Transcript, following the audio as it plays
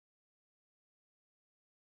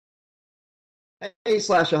Hey,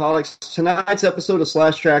 Slashaholics. Tonight's episode of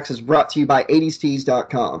Slash Trax is brought to you by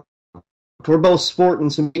 80stees.com. We're both sporting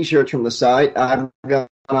some t-shirts from the site. I've got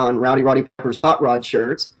on Rowdy Roddy Piper's Hot Rod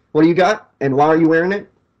shirts. What do you got, and why are you wearing it?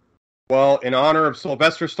 Well, in honor of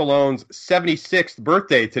Sylvester Stallone's 76th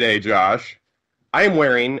birthday today, Josh, I am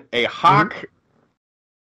wearing a Hawk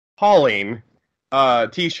Hauling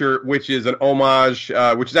t-shirt, which is an homage,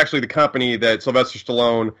 which is actually the company that Sylvester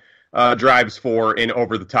Stallone drives for in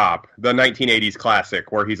Over the Top, the 1980s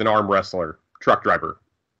classic, where he's an arm wrestler, truck driver.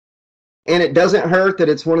 And it doesn't hurt that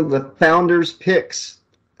it's one of the founders' picks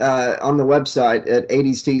on the website at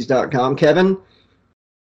 80stees.com. Kevin,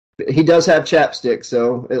 he does have chapstick,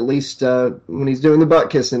 so at least when he's doing the butt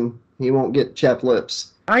kissing, he won't get chapped lips.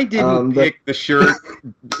 I didn't pick the shirt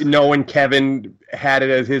knowing Kevin had it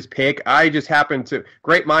as his pick. I just happened to...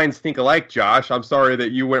 Great minds think alike, Josh. I'm sorry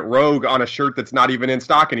that you went rogue on a shirt that's not even in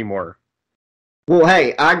stock anymore. Well,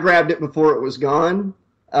 hey, I grabbed it before it was gone.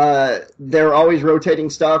 They're always rotating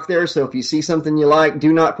stock there, so if you see something you like,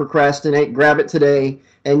 do not procrastinate. Grab it today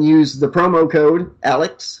and use the promo code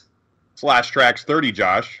Alex. Slash Trax 30,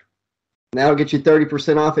 Josh. That'll get you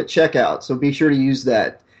 30% off at checkout, so be sure to use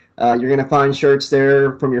that. You're going to find shirts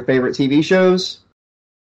there from your favorite TV shows.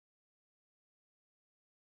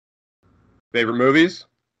 Favorite movies?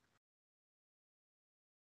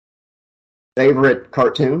 Favorite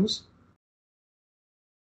cartoons.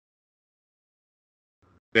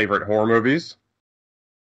 Favorite horror movies?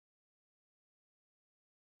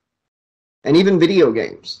 And even video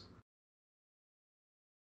games.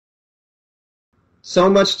 So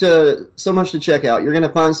much to check out. You're going to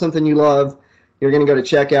find something you love. You're going to go to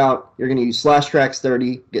checkout. You're going to use Slash Trax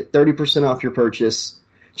 30. Get 30% off your purchase.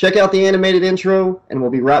 Check out the animated intro, and we'll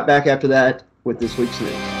be right back after that with this week's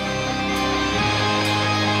news.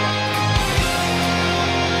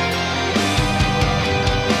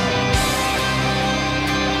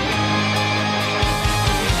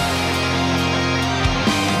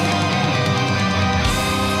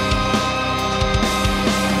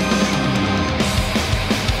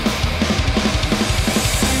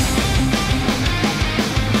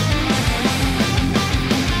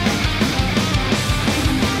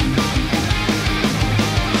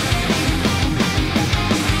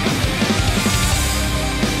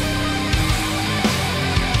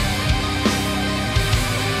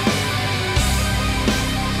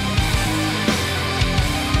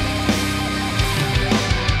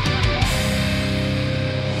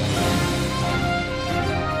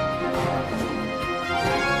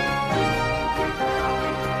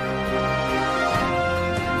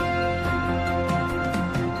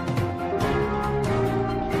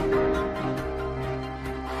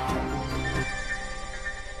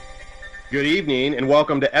 Good evening, and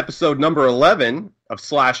welcome to episode number 11 of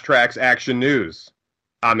Slash Trax Action News.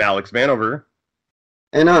 I'm Alex Vanover.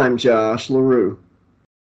 And I'm Josh LaRue.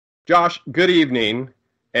 Josh, good evening,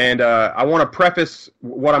 and I want to preface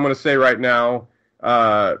what I'm going to say right now.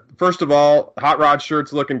 First of all, Hot Rod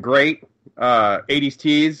shirt's looking great. 80s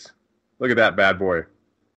tees. Look at that bad boy.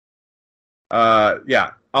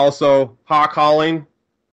 Yeah, also, Hawk Hauling,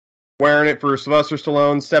 wearing it for Sylvester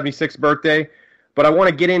Stallone's 76th birthday. But I want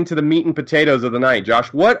to get into the meat and potatoes of the night.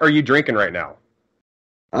 Josh, what are you drinking right now?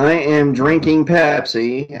 I am drinking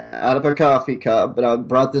Pepsi out of a coffee cup, but I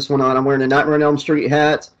brought this one on. I'm wearing a Nightmare on Elm Street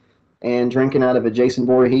hat and drinking out of a Jason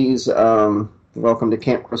Voorhees Welcome to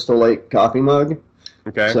Camp Crystal Lake coffee mug.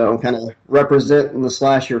 Okay. So kind of representing the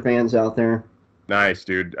slasher fans out there. Nice,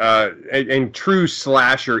 dude. And true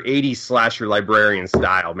slasher, 80s slasher librarian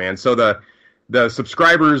style, man. So the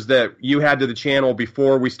subscribers that you had to the channel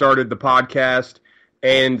before we started the podcast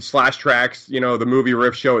and Slash Trax, you know, the movie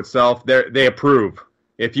riff show itself, they approve.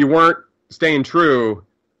 If you weren't staying true,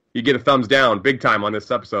 you get a thumbs down big time on this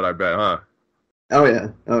episode, I bet, huh? Oh, yeah.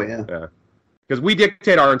 Yeah. Because we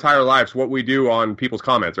dictate our entire lives what we do on people's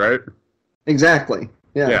comments, right? Exactly.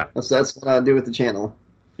 Yeah. That's what I do with the channel.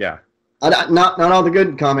 Yeah. Not all the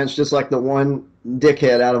good comments, just like the one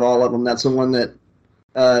dickhead out of all of them. That's the one that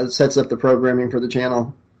sets up the programming for the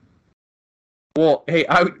channel. Well, hey,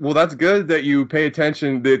 that's good that you pay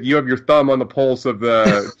attention, that you have your thumb on the pulse of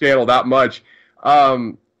the channel that much.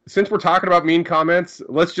 Since we're talking about mean comments,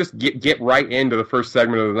 let's just get right into the first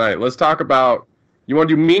segment of the night. Let's talk about, you want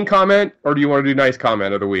to do mean comment, or do you want to do nice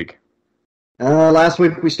comment of the week? Last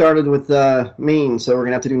week we started with mean, so we're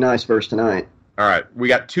going to have to do nice first tonight. All right, we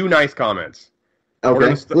got two nice comments.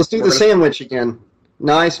 Okay, let's do the sandwich again.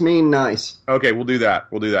 Nice, mean, nice. Okay, we'll do that.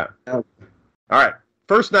 Okay. All right,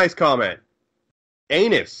 first nice comment.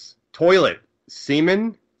 Anus, toilet,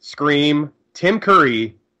 semen, scream, Tim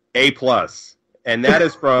Curry, A+. And that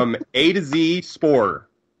is from A to Z Spore.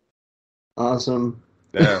 Awesome.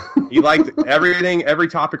 Yeah, he liked everything, every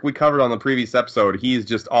topic we covered on the previous episode. He's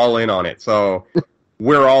just all in on it. So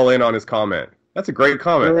we're all in on his comment. That's a great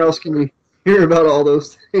comment. Where else can we hear about all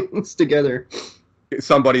those things together?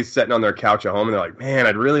 Somebody's sitting on their couch at home and they're like, man,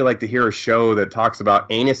 I'd really like to hear a show that talks about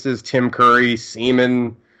anuses, Tim Curry,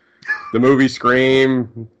 semen, the movie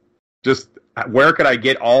Scream. Just where could I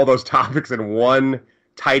get all those topics in one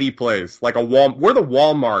tidy place? Like we're the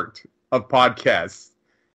Walmart of podcasts.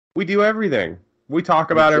 We do everything. We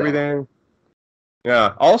talk about everything.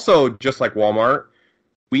 Yeah. Also, just like Walmart,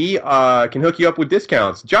 we can hook you up with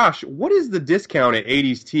discounts. Josh, what is the discount at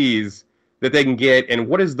 80s Tees that they can get, and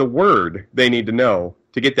what is the word they need to know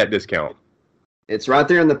to get that discount? It's right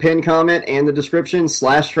there in the pinned comment and the description.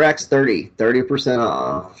 Slash Trax 30%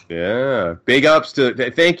 off. Yeah. Big ups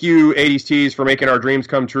to thank you, 80s Tees, for making our dreams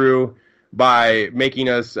come true by making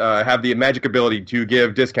us have the magic ability to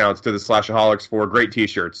give discounts to the Slashaholics for great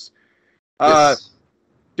T-shirts. Yes.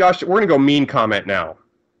 Josh, we're going to go mean comment now.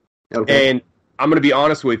 Okay. And I'm going to be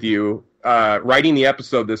honest with you. Writing the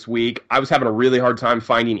episode this week, I was having a really hard time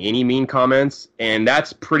finding any mean comments, and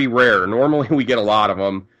that's pretty rare. Normally, we get a lot of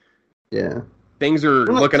them. Yeah. Things are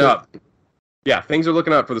looking up. Yeah, things are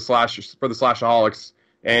looking up for the Slashaholics,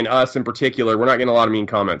 and us in particular. We're not getting a lot of mean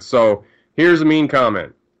comments. So here's a mean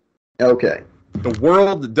comment. Okay. The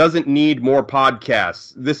world doesn't need more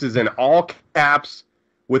podcasts. This is in all caps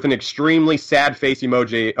with an extremely sad face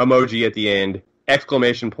emoji at the end,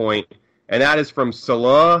 exclamation point, and that is from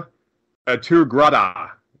Salah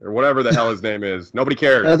Turgrada, or whatever the hell his name is. Nobody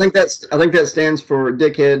cares. I think that stands for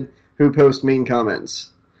dickhead who posts mean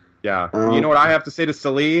comments. Yeah. You know what I have to say to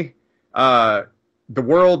Salih? The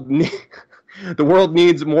world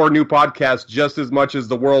needs more new podcasts just as much as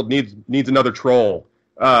the world needs another troll.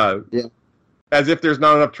 Yeah. As if there's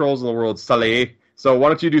not enough trolls in the world, Salih. So why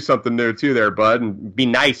don't you do something new too there, bud, and be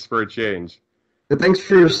nice for a change. But thanks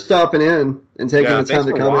for stopping in and taking the time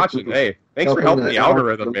to come. Watching. Hey, thanks for helping the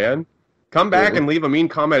algorithm, man. Come back and leave a mean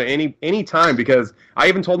comment at any time, because I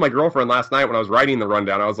even told my girlfriend last night when I was writing the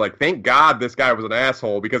rundown, I was like, thank God this guy was an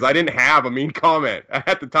asshole, because I didn't have a mean comment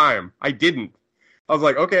at the time. I didn't. I was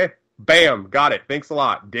like, okay, bam, got it. Thanks a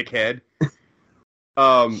lot, dickhead.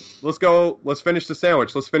 Let's go. Let's finish the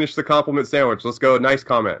sandwich. Let's finish the compliment sandwich. Let's go. Nice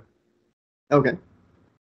comment. Okay.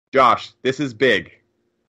 Josh, this is big.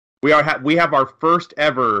 We have our first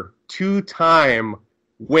ever 2-time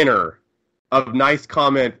winner of Nice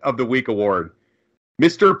Comment of the Week award.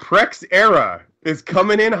 Mr. Prex Era is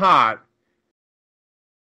coming in hot.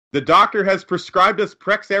 The doctor has prescribed us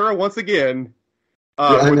Prex Era once again.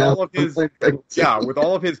 With all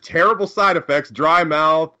of his terrible side effects: dry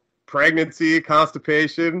mouth, pregnancy,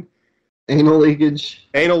 constipation, anal leakage.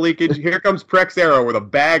 Here comes Prex Era with a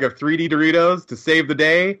bag of 3D Doritos to save the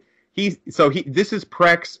day. This is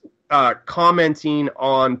Prex commenting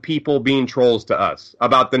on people being trolls to us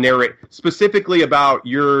about specifically about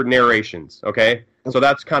your narrations. Okay, so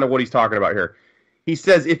that's kind of what he's talking about here. He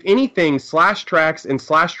says, if anything, Slash Trax and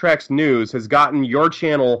Slash Trax News has gotten your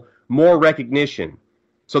channel more recognition.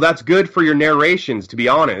 So that's good for your narrations, to be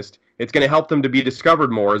honest. It's going to help them to be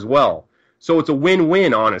discovered more as well. So it's a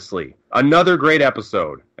win-win, honestly. Another great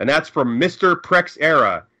episode. And that's from Mr. Prex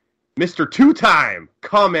Era, Mr. 2-time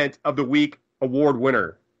Comment of the Week award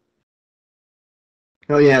winner.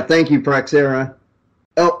 Oh, yeah. Thank you, Prex Era.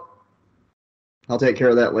 Oh, I'll take care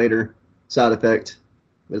of that later. Side effect.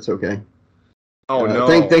 It's okay. Oh, no.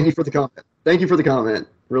 Thank you for the comment. Thank you for the comment.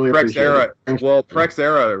 Really appreciate it. Well, Prex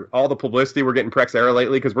Era, all the publicity we're getting Prex Era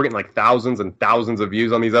lately, because we're getting like thousands and thousands of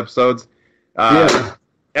views on these episodes.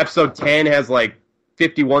 Episode 10 has like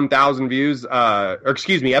 51,000 views.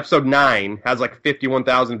 Episode 9 has like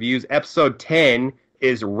 51,000 views. Episode 10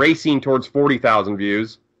 is racing towards 40,000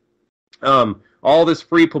 views. All this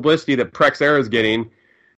free publicity that Prex Era is getting,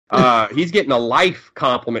 he's getting a life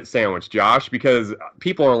compliment sandwich, Josh, because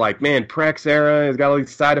people are like, man, Prex Era has got all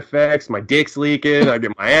these side effects. My dick's leaking. I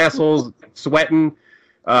get my asshole's sweating.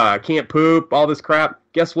 Can't poop. All this crap.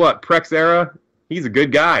 Guess what? Prex Era, he's a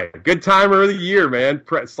good guy. Good timer of the year, man.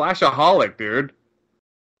 Slashaholic, dude.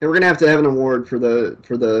 And we're gonna have to have an award for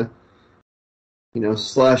the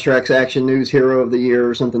Slash Trax Action News Hero of the Year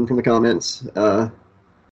or something from the comments.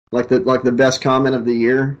 Like the best comment of the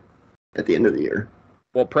year at the end of the year.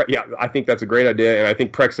 Well, I think that's a great idea, and I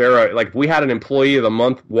think Prex Era, like if we had an Employee of the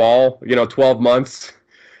Month wall, 12 months,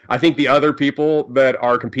 I think the other people that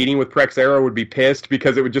are competing with Prex Era would be pissed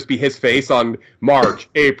because it would just be his face on March,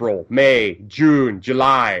 April, May, June,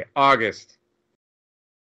 July, August.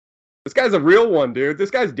 This guy's a real one, dude.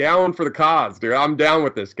 This guy's down for the cause, dude. I'm down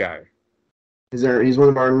with this guy. He's one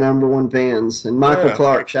of our number one fans. And Michael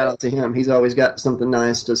Clark, shout out to him. He's always got something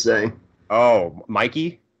nice to say. Oh,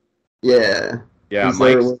 Mikey? Yeah. Yeah, He's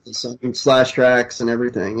there Mike's. with the Slash Trax and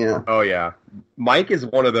everything. Yeah. Oh yeah, Mike is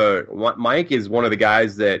one of the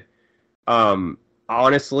guys that,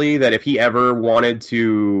 honestly, that if he ever wanted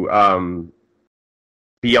to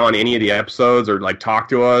be on any of the episodes or like talk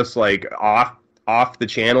to us like off the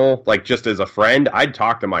channel, like just as a friend, I'd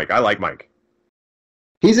talk to Mike. I like Mike.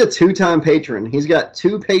 He's a 2-time patron. He's got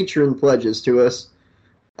 2 patron pledges to us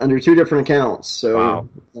under 2 different accounts. So Wow.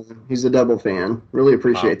 He's a double fan. Really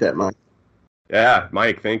appreciate that, Mike. Yeah,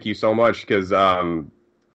 Mike, thank you so much, because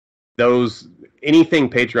those anything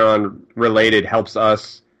Patreon related helps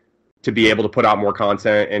us to be able to put out more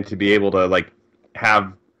content and to be able to like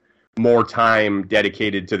have more time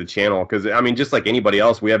dedicated to the channel. Because I mean, just like anybody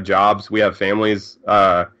else, we have jobs, we have families,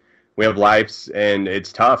 we have lives, and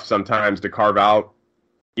it's tough sometimes to carve out,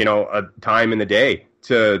 a time in the day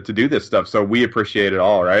to do this stuff. So we appreciate it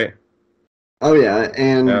all, right? Oh yeah,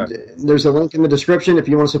 and there's a link in the description if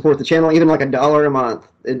you want to support the channel, even like $1 a month.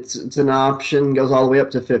 It's an option, goes all the way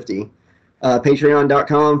up to 50.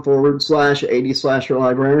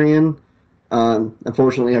 Patreon.com/80/librarian.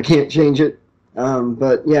 Unfortunately, I can't change it.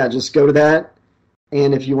 But yeah, just go to that.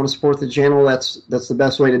 And if you want to support the channel, that's the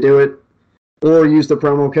best way to do it. Or use the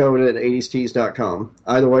promo code at 80stees.com.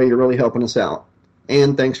 Either way, you're really helping us out.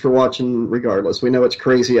 And thanks for watching regardless. We know it's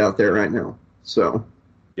crazy out there right now. So...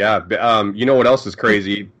 Yeah, you know what else is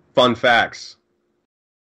crazy? Fun facts.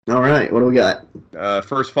 All right, what do we got?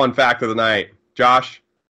 First fun fact of the night. Josh,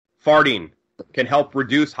 farting can help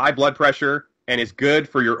reduce high blood pressure and is good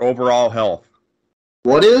for your overall health.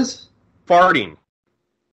 What is? Farting.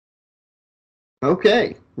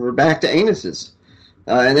 Okay, we're back to anuses.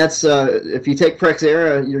 And that's, if you take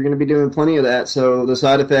Prexera, you're going to be doing plenty of that, so the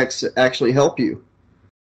side effects actually help you.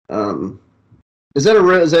 Is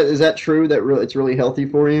that true that it's really healthy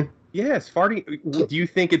for you? Yes, farting. Do you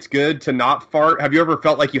think it's good to not fart? Have you ever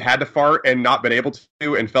felt like you had to fart and not been able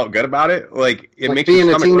to and felt good about it? Like it makes being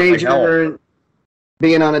your a stomach look like teenager, hell.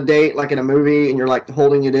 being on a date like in a movie, and you're like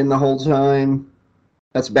holding it in the whole time.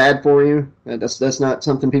 That's bad for you. That's not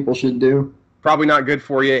something people should do. Probably not good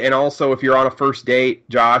for you. And also, if you're on a first date,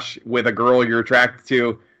 Josh, with a girl you're attracted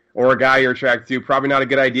to, or a guy you're attracted to, probably not a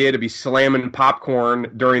good idea to be slamming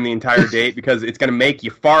popcorn during the entire date because it's going to make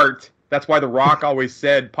you fart. That's why The Rock always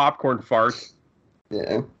said popcorn farts.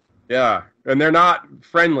 Yeah. Yeah, and they're not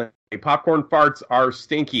friendly. Popcorn farts are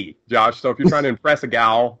stinky, Josh. So if you're trying to impress a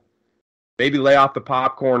gal, maybe lay off the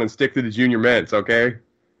popcorn and stick to the Junior Mints, okay?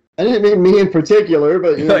 I didn't mean me in particular,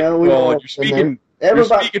 but you're speaking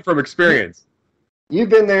from experience. You've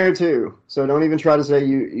been there too, so don't even try to say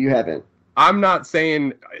you haven't. I'm not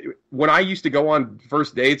saying, when I used to go on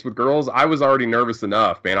first dates with girls, I was already nervous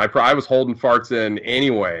enough, man. I was holding farts in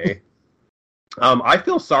anyway. I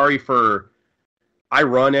feel sorry I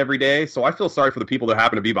run every day, so I feel sorry for the people that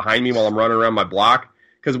happen to be behind me while I'm running around my block.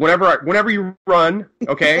 Because whenever you run,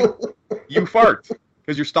 okay, you fart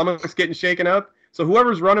because your stomach's getting shaken up. So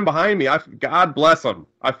whoever's running behind me, God bless them.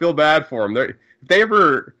 I feel bad for them.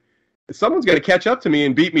 Someone's going to catch up to me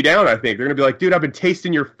and beat me down, I think. They're going to be like, dude, I've been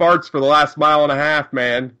tasting your farts for the last mile and a half,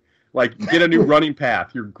 man. Like, get a new running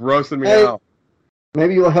path. You're grossing me out.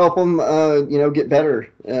 Maybe you'll help them, get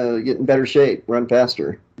better, get in better shape, run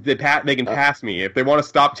faster. They can pass me. If they want to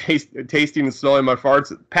stop tasting and smelling my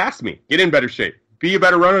farts, pass me. Get in better shape. Be a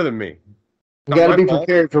better runner than me. You got to be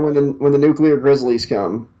prepared for when the nuclear grizzlies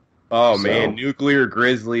come. Oh, man, nuclear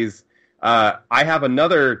grizzlies. I have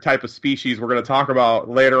another type of species we're going to talk about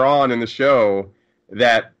later on in the show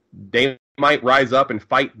that they might rise up and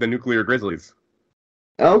fight the nuclear grizzlies.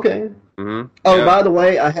 Okay. Mm-hmm. Oh, yeah. By the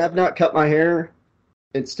way, I have not cut my hair.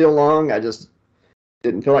 It's still long. I just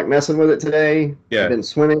didn't feel like messing with it today. Yeah. I've been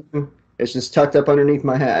swimming. It's just tucked up underneath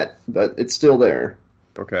my hat, but it's still there.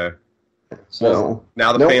 Okay. So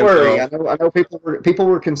now the don't fans worry. know. I know people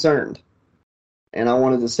were concerned, and I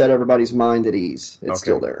wanted to set everybody's mind at ease. It's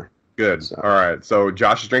still there. Good. So. All right. So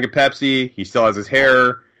Josh is drinking Pepsi. He still has his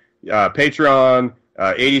hair. Patreon,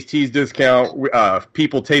 80s Tees discount,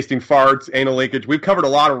 people tasting farts, anal leakage. We've covered a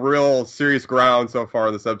lot of real serious ground so far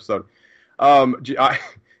in this episode.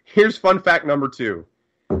 Here's fun fact number 2.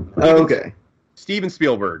 Okay. Steven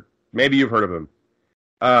Spielberg. Maybe you've heard of him.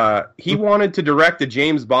 He wanted to direct a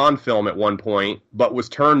James Bond film at one point, but was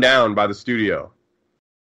turned down by the studio.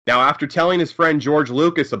 Now, after telling his friend George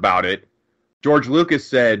Lucas about it, George Lucas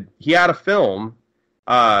said he had a film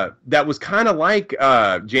that was kind of like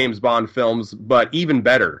James Bond films, but even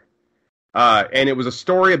better. And it was a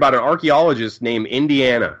story about an archaeologist named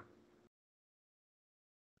Indiana.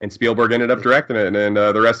 And Spielberg ended up directing it, and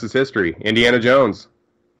the rest is history. Indiana Jones.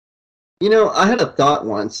 You know, I had a thought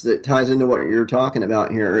once that ties into what you're talking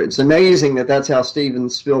about here. It's amazing that that's how Steven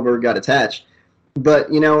Spielberg got attached.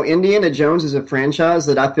 But, you know, Indiana Jones is a franchise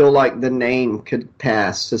that I feel like the name could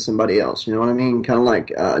pass to somebody else. You know what I mean? Kind of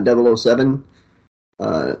like 007.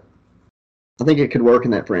 I think it could work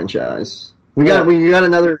in that franchise. We got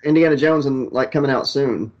another Indiana Jones coming out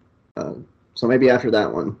soon. So maybe after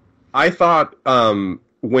that one. I thought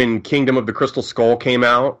when Kingdom of the Crystal Skull came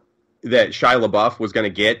out that Shia LaBeouf was going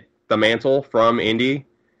to get the mantle from Indy,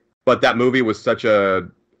 but that movie was such a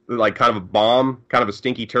kind of a bomb, kind of a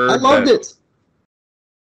stinky turd. I loved it.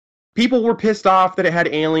 People were pissed off that it had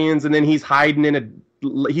aliens, and then he's hiding in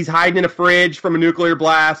a fridge from a nuclear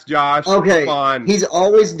blast. Josh, okay, come on. He's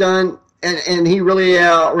always done, and he really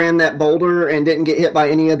outran that boulder and didn't get hit by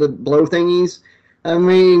any of the blow thingies. I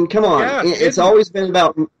mean, come on. Yeah, it's always been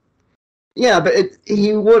about. Yeah, but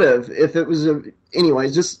he would have if it was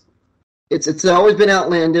anyways. Just it's always been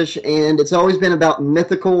outlandish, and it's always been about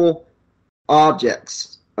mythical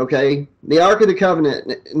objects. Okay, the Ark of the Covenant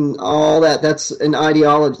and all that's an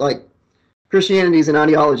ideology. Like Christianity is an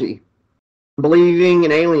ideology. Believing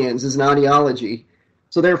in aliens is an ideology.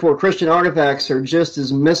 So therefore, Christian artifacts are just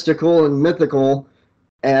as mystical and mythical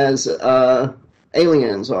as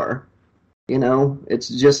aliens are. You know,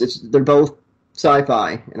 they're both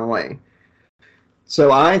sci-fi in a way.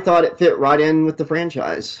 So I thought it fit right in with the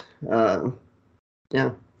franchise.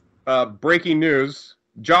 Yeah. Breaking news.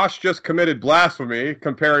 Josh just committed blasphemy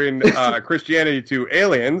comparing Christianity to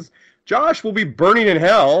aliens. Josh will be burning in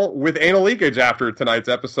hell with anal leakage after tonight's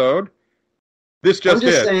episode. This just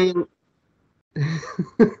hit. Saying,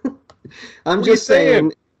 I'm just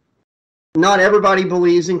saying not everybody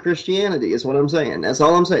believes in Christianity is what I'm saying. That's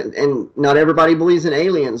all I'm saying. And not everybody believes in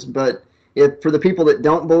aliens, but for the people that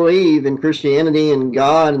don't believe in Christianity and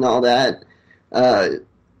God and all that,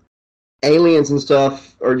 aliens and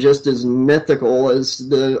stuff are just as mythical as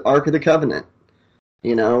the Ark of the Covenant,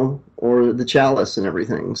 you know, or the chalice and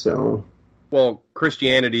everything. So, well,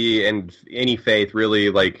 Christianity and any faith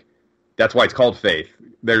really, that's why it's called faith.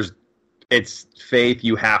 It's faith.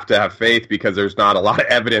 You have to have faith because there's not a lot of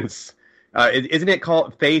evidence. Isn't it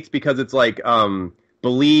called faith because it's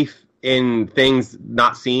belief in things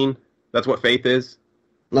not seen? That's what faith is.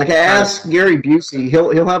 Like I asked Gary Busey,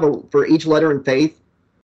 he'll have for each letter in faith.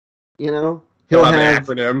 You know, he'll have an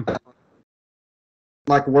acronym,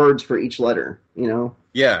 like words for each letter. You know,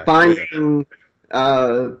 yeah, finding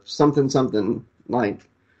something like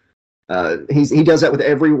he does that with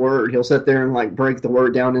every word. He'll sit there and break the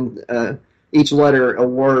word down in each letter a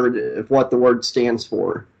word of what the word stands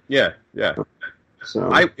for. Yeah. So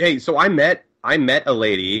I met a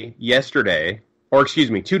lady yesterday, or excuse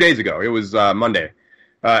me, 2 days ago. It was Monday.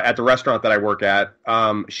 At the restaurant that I work at.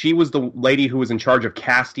 She was the lady who was in charge of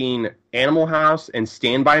casting Animal House and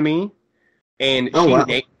Stand By Me. And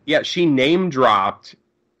she name dropped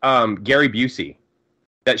Gary Busey.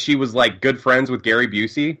 That she was good friends with Gary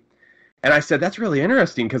Busey. And I said, that's really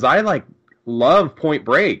interesting because I love Point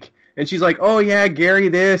Break. And she's like, oh yeah, Gary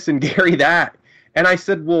this and Gary that. And I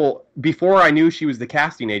said, well, before I knew she was the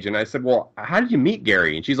casting agent, I said, well, how did you meet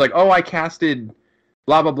Gary? And she's like, oh, I casted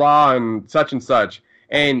blah, blah, blah and such.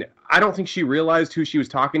 And I don't think she realized who she was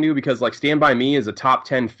talking to because, Stand By Me is a top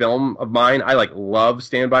 10 film of mine. I, love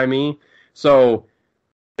Stand By Me. So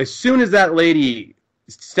as soon as that lady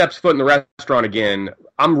steps foot in the restaurant again,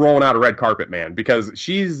 I'm rolling out a red carpet, man, because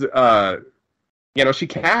she's, she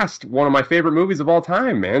cast one of my favorite movies of all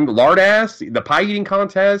time, man. Lard Ass, the pie eating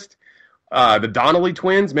contest, the Donnelly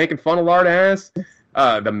twins making fun of Lard Ass.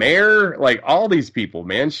 The mayor, all these people,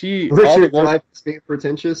 man. Richard Dreyfuss being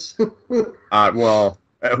pretentious. Well,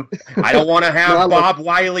 I don't want to have Bob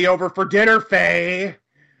Wiley over for dinner, Faye.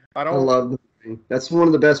 I love the movie. That's one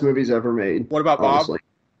of the best movies ever made. What about honestly. Bob?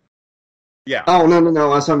 Yeah. Oh no!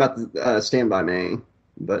 I was talking about the Stand By Me.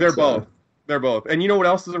 But they're both. They're both. And you know what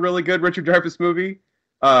else is a really good Richard Dreyfuss movie?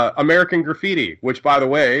 American Graffiti, which, by the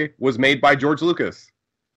way, was made by George Lucas.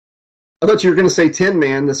 I thought you were going to say Tin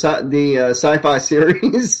Man, the sci-fi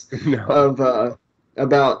series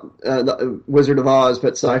about the Wizard of Oz,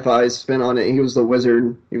 but sci-fi's spin on it. He was the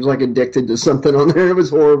wizard. He was addicted to something on there. It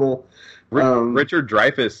was horrible. Richard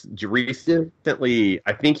Dreyfuss recently,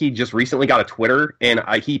 I think he just recently got a Twitter, and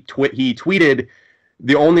he tweeted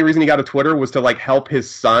the only reason he got a Twitter was to help his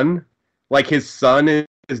son. His son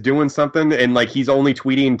is doing something, and he's only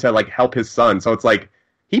tweeting to help his son. So it's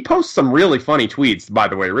he posts some really funny tweets, by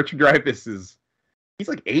the way. Richard Dreyfuss he's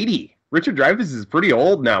 80. Richard Dreyfuss is pretty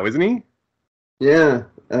old now, isn't he? Yeah.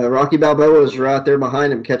 Rocky Balboa is right there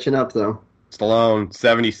behind him, catching up, though. Stallone,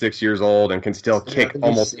 76 years old, and can still kick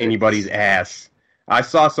almost anybody's ass. I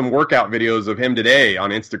saw some workout videos of him today on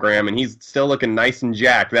Instagram, and he's still looking nice and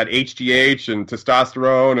jacked. That HGH and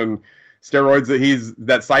testosterone and steroids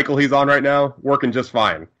that cycle he's on right now, working just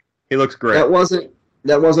fine. He looks great. That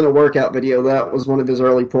wasn't a workout video. That was one of his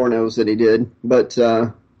early pornos that he did. But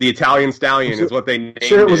the Italian Stallion is what they named it.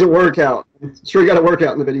 Sure, it was a workout. Sure, he got a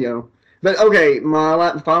workout in the video. But okay,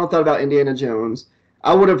 my final thought about Indiana Jones.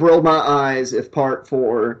 I would have rolled my eyes if Part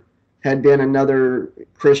 4 had been another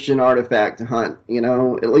Christian artifact to hunt. You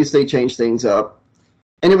know, at least they changed things up.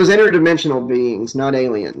 And it was interdimensional beings, not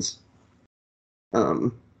aliens.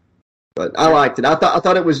 But I liked it. I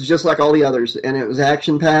thought it was just like all the others, and it was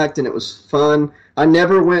action packed and it was fun. I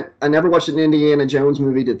never watched an Indiana Jones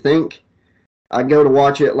movie to think. I go to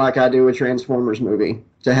watch it like I do a Transformers movie,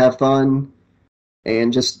 to have fun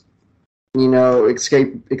and just, you know,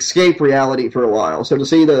 escape reality for a while. So to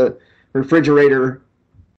see the refrigerator,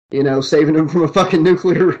 you know, saving him from a fucking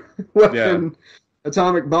nuclear weapon,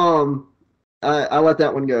 atomic bomb, I let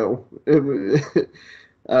that one go.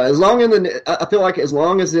 As long as I feel like as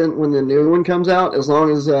long as when the new one comes out, as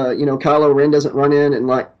long as you know, Kylo Ren doesn't run in and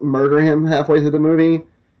like murder him halfway through the movie,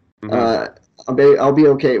 I'll be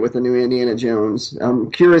okay with the new Indiana Jones.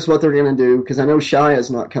 I'm curious what they're gonna do because I know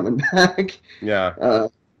Shia's not coming back. Yeah.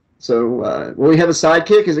 So will we have a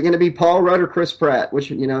sidekick? Is it going to be Paul Rudd or Chris Pratt?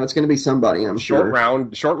 Which, you know, it's going to be somebody, I'm sure.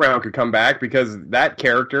 Short Round could come back because that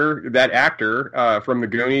actor from the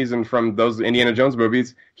Goonies and from those Indiana Jones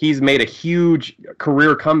movies, he's made a huge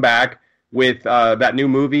career comeback with that new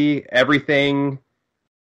movie, Everything,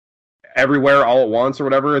 Everywhere, All at Once, or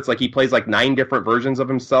whatever. It's like he plays like 9 different versions of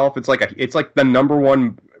himself. It's like the number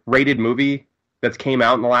 1 rated movie that's came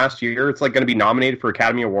out in the last year. It's like going to be nominated for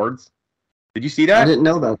Academy Awards. Did you see that? I didn't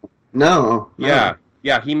know that. No. Yeah.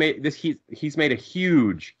 He made this. He's made a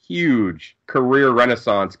huge career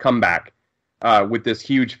renaissance comeback with this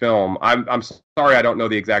huge film. I'm sorry, I don't know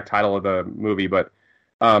the exact title of the movie, but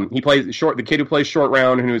he plays the kid who plays Short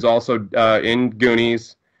Round, and who's also in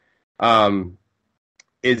Goonies,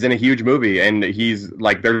 is in a huge movie, and he's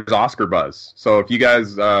like, there's Oscar buzz. So if you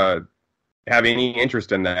guys have any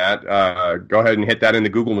interest in that, go ahead and hit that in the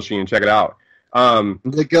Google machine and check it out. Go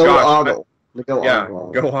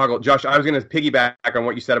Hoggle. Josh, I was going to piggyback on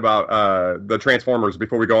what you said about the Transformers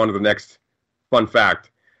before we go on to the next fun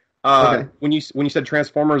fact. Okay. When you said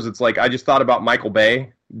Transformers, it's like I just thought about Michael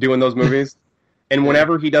Bay doing those movies. And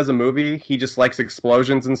whenever he does a movie, he just likes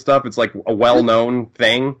explosions and stuff. It's like a well-known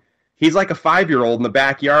thing. He's like a 5-year-old in the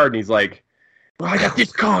backyard, and he's like, well, I got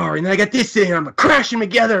this car, and then I got this thing, and I'm going to crash them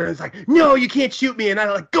together. And it's like, no, you can't shoot me. And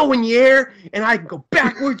I like go in the air, and I can go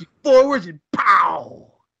backwards and forwards, and pow!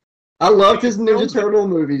 I loved his Ninja Turtle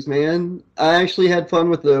movies, man. I actually had fun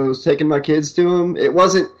with those, taking my kids to them. It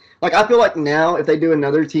wasn't, like, I feel like now, if they do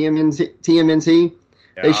another TMNT,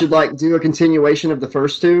 they should, like, do a continuation of the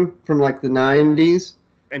first two from, like, the 90s.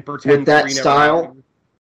 And pretend with that style.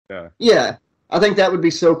 Yeah. I think that would be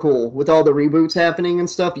so cool. With all the reboots happening and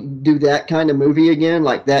stuff, you do that kind of movie again,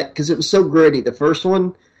 like that, because it was so gritty. The first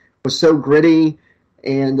one was so gritty,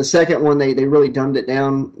 and the second one, they really dumbed it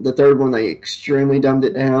down. The third one, they extremely dumbed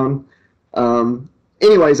it down.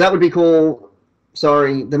 Anyways, that would be cool.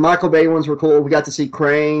 Sorry. The Michael Bay ones were cool. We got to see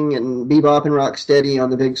Krang and Bebop and Rocksteady on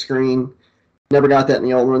the big screen. Never got that in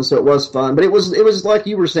the old one, so it was fun. But it was like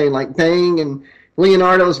you were saying, like Bang and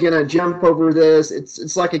Leonardo's going to jump over this.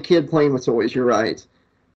 It's like a kid playing with toys. You're right.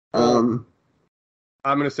 I'm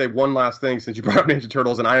going to say one last thing since you brought up Ninja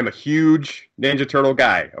Turtles, and I am a huge Ninja Turtle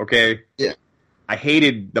guy, okay? Yeah. I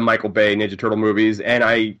hated the Michael Bay Ninja Turtle movies, and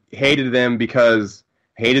I hated them because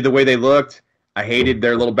I hated the way they looked. I hated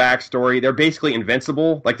their little backstory. They're basically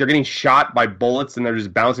invincible. Like, they're getting shot by bullets, and they're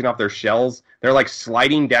just bouncing off their shells. They're, like,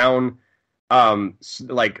 sliding down,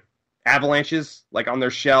 like, avalanches, like, on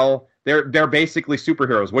their shell. They're basically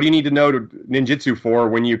superheroes. What do you need to know to ninjutsu for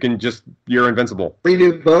when you're invincible? Read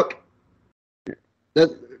a book.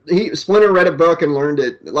 Splinter read a book and learned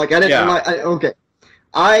it. Like, I didn't. Okay.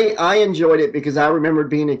 I enjoyed it because I remembered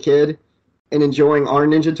being a kid and enjoying our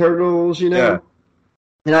Ninja Turtles, you know? Yeah.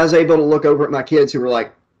 And I was able to look over at my kids who were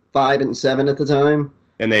like 5 and 7 at the time.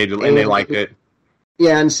 And they liked it.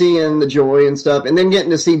 Yeah, and seeing the joy and stuff. And then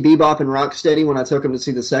getting to see Bebop and Rocksteady when I took them to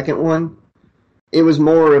see the second one. It was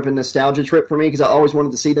more of a nostalgia trip for me because I always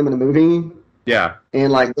wanted to see them in a movie. Yeah.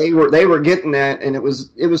 And like they were getting that, and it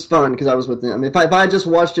was fun because I was with them. If I just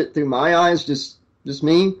watched it through my eyes, just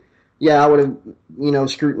me, yeah, I would have,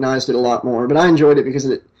 scrutinized it a lot more. But I enjoyed it because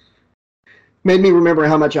it made me remember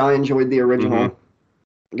how much I enjoyed the original. Mm-hmm.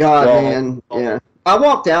 Man, yeah. I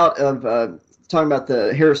walked out of talking about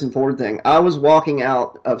the Harrison Ford thing. I was walking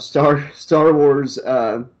out of Star Wars: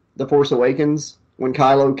 The Force Awakens when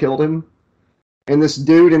Kylo killed him. And this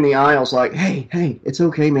dude in the aisle's like, hey, it's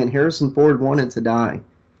okay, man. Harrison Ford wanted to die.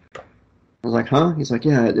 I was like, huh? He's like,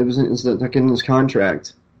 yeah, it was like in his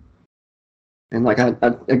contract. And like I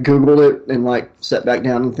Googled it and like sat back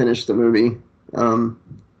down and finished the movie.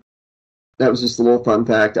 That was just a little fun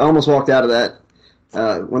fact. I almost walked out of that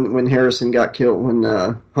when Harrison got killed, when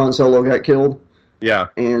Han Solo got killed. Yeah.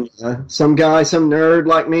 And some nerd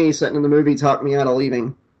like me sitting in the movie talked me out of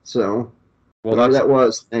leaving. So, whatever that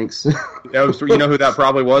was, thanks. That was, you know who that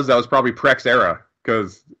probably was? That was probably Prex era,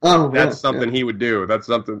 because that's something he would do. That's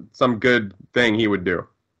some good thing he would do.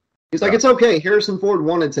 He's like, it's okay. Harrison Ford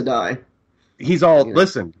wanted to die. He's all,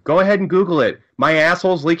 listen, go ahead and Google it. My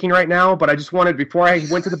asshole's leaking right now, but I just wanted, before I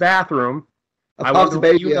went to the bathroom, I wanted to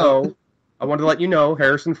let you know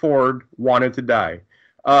Harrison Ford wanted to die.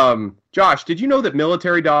 Josh, did you know that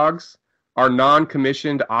military dogs are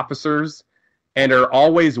non-commissioned officers and are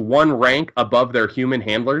always one rank above their human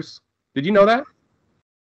handlers? Did you know that?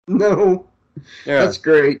 No. Yeah. That's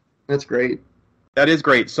great. That is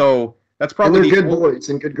great. So that's probably and they're good boys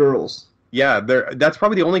and good girls. Yeah, that's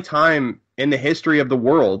probably the only time in the history of the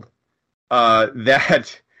world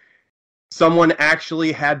that someone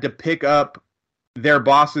actually had to pick up their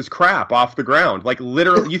boss's crap off the ground. Like,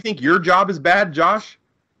 literally, you think your job is bad, Josh?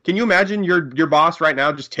 Can you imagine your boss right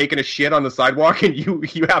now just taking a shit on the sidewalk and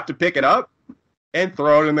you have to pick it up and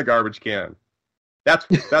throw it in the garbage can?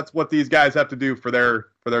 That's what these guys have to do for their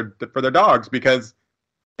dogs, because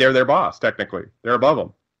they're their boss, technically. They're above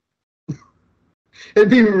them. It'd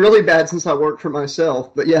be really bad since I work for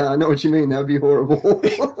myself, but yeah, I know what you mean. That'd be horrible.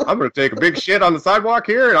 I'm going to take a big shit on the sidewalk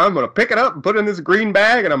here, and I'm going to pick it up and put it in this green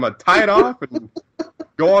bag, and I'm going to tie it off and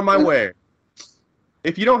go on my way.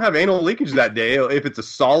 If you don't have anal leakage that day, if it's a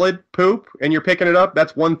solid poop and you're picking it up,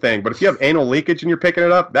 that's one thing. But if you have anal leakage and you're picking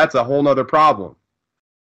it up, that's a whole nother problem.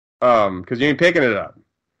 Because you ain't picking it up.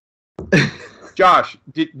 Josh,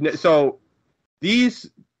 so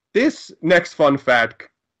this next fun fact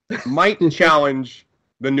might challenge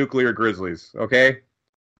the nuclear grizzlies, okay?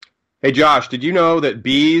 Hey, Josh, did you know that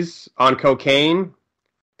bees on cocaine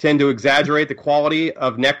tend to exaggerate the quality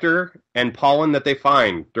of nectar and pollen that they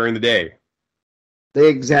find during the day? They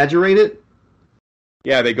exaggerate it?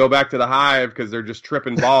 Yeah, they go back to the hive because they're just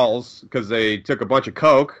tripping balls because they took a bunch of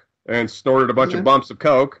coke and snorted a bunch of bumps of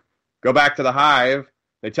coke. Go back to the hive.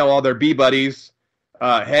 They tell all their bee buddies,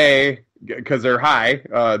 hey, because they're high,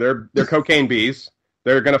 they're cocaine bees.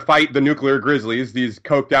 They're going to fight the nuclear grizzlies, these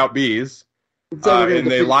coked out bees. And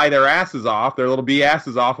they lie their asses off, their little bee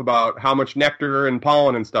asses off, about how much nectar and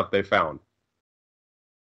pollen and stuff they found.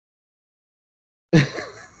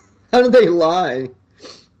 How do they lie?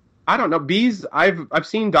 I don't know. Bees, I've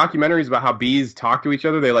seen documentaries about how bees talk to each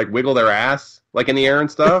other. They like wiggle their ass like in the air and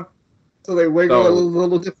stuff. So they wiggle it a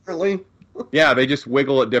little differently? Yeah, they just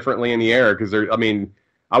wiggle it differently in the air because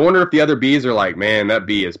I wonder if the other bees are like, man, that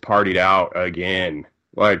bee is partied out again.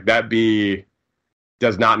 Like, that bee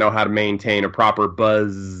does not know how to maintain a proper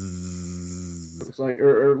buzz. It's like,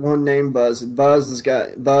 or one name, Buzz. Buzz,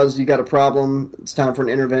 you got a problem. It's time for an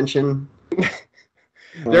intervention.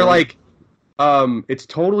 They're like, it's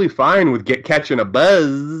totally fine with catching a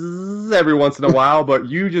buzz every once in a while, but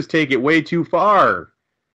you just take it way too far.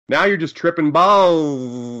 Now you're just tripping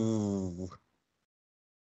balls.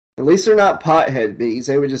 At least they're not pothead bees.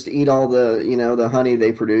 They would just eat all the, the honey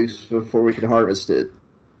they produce before we could harvest it.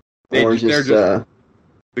 The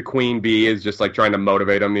queen bee is just like trying to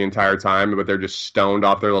motivate them the entire time, but they're just stoned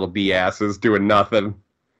off their little bee asses doing nothing.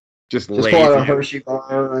 Just lazy. Pull out a Hershey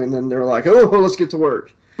bar, and then they're like, oh, let's get to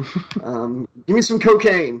work. Give me some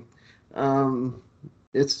cocaine.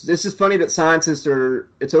 This is funny that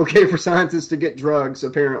it's okay for scientists to get drugs,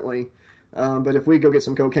 apparently. But if we go get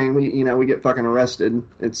some cocaine, we get fucking arrested.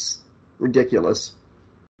 It's ridiculous.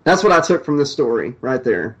 That's what I took from this story right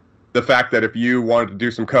there. The fact that if you wanted to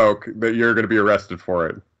do some coke, that you're going to be arrested for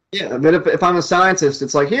it. Yeah, but if I'm a scientist,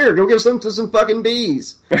 it's like, here, go give some to some fucking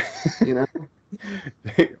bees. Or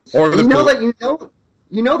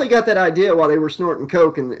they got that idea while they were snorting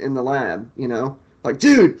coke in the lab. Like,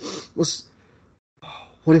 dude,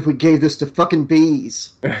 what if we gave this to fucking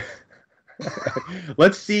bees?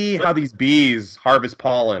 Let's see how these bees harvest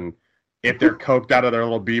pollen if they're coked out of their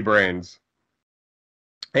little bee brains.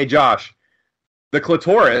 Hey, Josh, the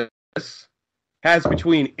clitoris has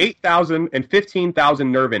between 8,000 and 15,000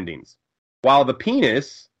 nerve endings, while the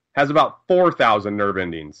penis has about 4,000 nerve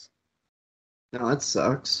endings. No, that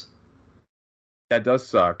sucks. That does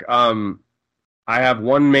suck. I have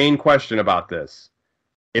one main question about this.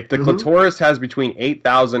 If the clitoris has between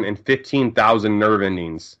 8,000 and 15,000 nerve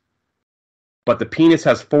endings, but the penis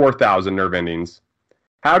has 4,000 nerve endings,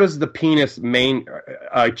 How does the penis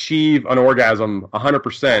achieve an orgasm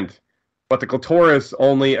 100%, but the clitoris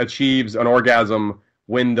only achieves an orgasm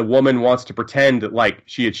when the woman wants to pretend like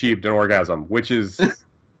she achieved an orgasm, which is,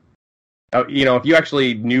 if you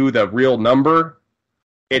actually knew the real number,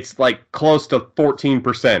 it's like close to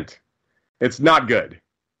 14%. It's not good.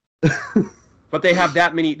 But they have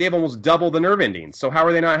they have almost double the nerve endings. So how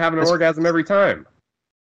are they not having an orgasm every time?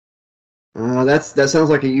 That sounds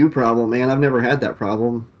like a you problem, man. I've never had that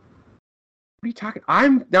problem. What are you talking?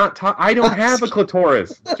 I'm not talking. I don't have a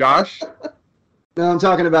clitoris, Josh. No, I'm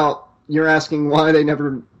talking about you're asking why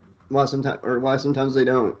sometimes they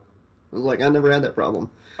don't. I was like, I never had that problem.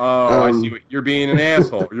 Oh, I see. You're being an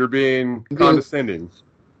asshole. You're being condescending.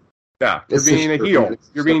 Yeah, you're being a heel.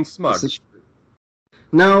 You're being smug.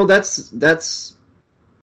 No, that's guys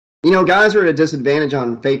are at a disadvantage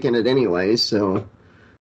on faking it anyway, so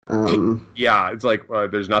yeah, it's like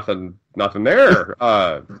there's nothing there.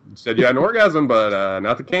 Said you had an orgasm, but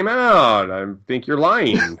nothing came out. I think you're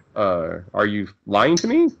lying. Are you lying to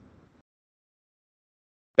me?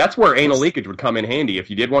 That's where anal leakage would come in handy. If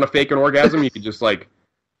you did want to fake an orgasm, you could just like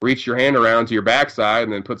reach your hand around to your backside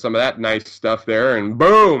and then put some of that nice stuff there, and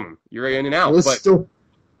boom, you're in and out.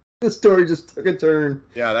 This story just took a turn.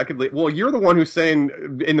 Yeah, that could lead. Well, you're the one who's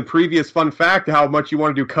saying in the previous fun fact how much you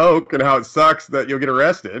want to do coke and how it sucks that you'll get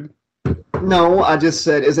arrested. No, I just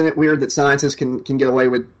said, isn't it weird that scientists can get away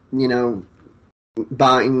with, getting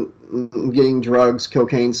drugs,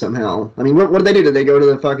 cocaine somehow? I mean, what do they do? Do they go to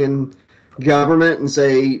the fucking government and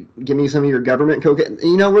say, give me some of your government cocaine?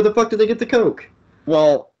 Where the fuck do they get the coke?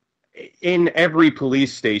 Well, in every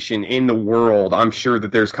police station in the world, I'm sure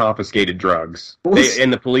that there's confiscated drugs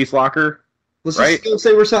in the police locker. Let's just go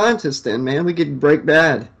say we're scientists then, man. We could break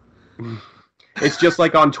bad. It's just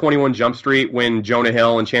like on 21 Jump Street when Jonah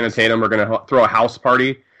Hill and Channing Tatum are going to throw a house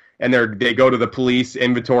party, and they go to the police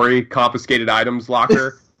inventory confiscated items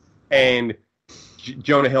locker, and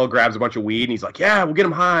Jonah Hill grabs a bunch of weed, and he's like, yeah, we'll get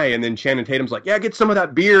him high. And then Channing Tatum's like, yeah, get some of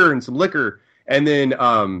that beer and some liquor. And then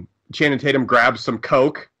Channing Tatum grabs some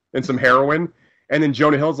coke and some heroin, and then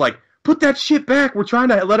Jonah Hill's like, put that shit back. We're trying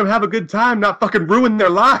to let them have a good time, not fucking ruin their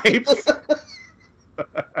lives.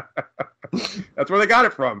 That's where they got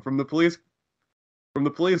it from the police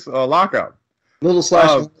lockup. Little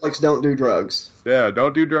Slash Alex don't do drugs. Yeah,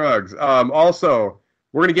 don't do drugs. Also,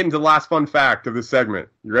 we're going to get into the last fun fact of this segment.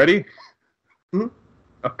 You ready? Mm-hmm.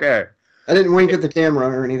 Okay. I didn't wink at the camera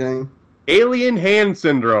or anything. Alien hand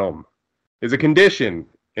syndrome is a condition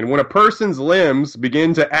and when a person's limbs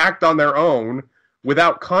begin to act on their own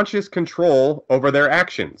without conscious control over their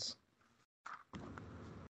actions.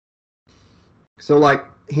 So, like,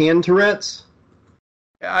 hand Tourette's?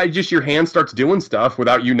 Just your hand starts doing stuff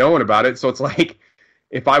without you knowing about it. So it's like,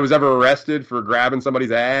 if I was ever arrested for grabbing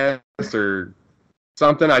somebody's ass or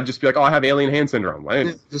something, I'd just be like, oh, I have alien hand syndrome. I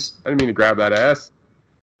didn't mean to grab that ass.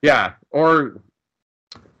 Yeah, or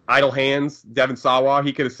Idle Hands, Devin Sawa,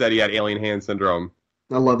 he could have said he had alien hand syndrome.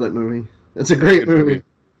 I love that movie. It's a great movie.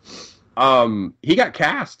 He got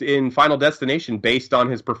cast in Final Destination based on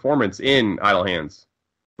his performance in Idle Hands,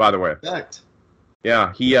 by the way. Fact.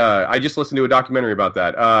 Yeah, I just listened to a documentary about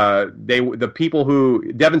that.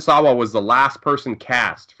 Devin Sawa was the last person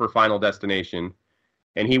cast for Final Destination,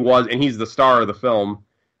 and he's the star of the film.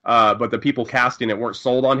 But the people casting it weren't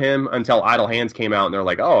sold on him until Idle Hands came out, and they're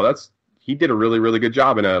like, "Oh, he did a really, really good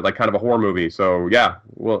job in a kind of a horror movie." So yeah,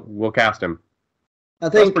 we'll cast him. I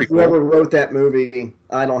think whoever wrote that movie,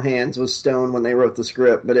 Idle Hands, was stoned when they wrote the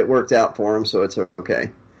script, but it worked out for them, so it's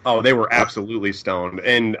okay. Oh, they were absolutely stoned.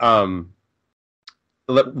 And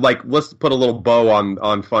let's put a little bow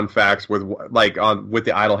on fun facts with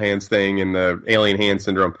the Idle Hands thing and the alien hand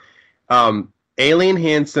syndrome. Alien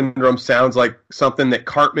hand syndrome sounds like something that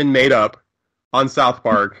Cartman made up on South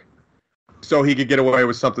Park so he could get away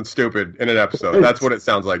with something stupid in an episode. That's what it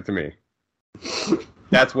sounds like to me.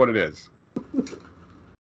 That's what it is.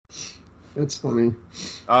 That's funny.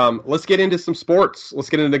 Let's get into some sports. Let's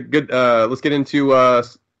get into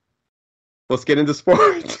sports. Let's get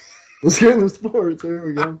into sports. There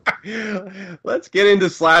we go. Let's get into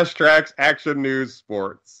Slash Trax Action News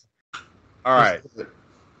Sports. All right.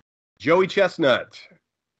 Joey Chestnut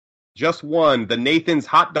just won the Nathan's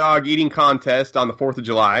Hot Dog Eating Contest on the 4th of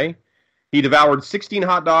July. He devoured 16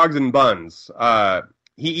 hot dogs and buns.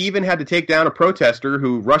 He even had to take down a protester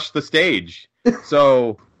who rushed the stage.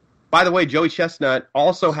 So, by the way, Joey Chestnut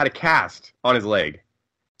also had a cast on his leg.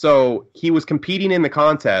 So he was competing in the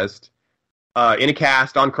contest in a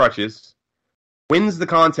cast on crutches, wins the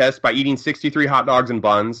contest by eating 63 hot dogs and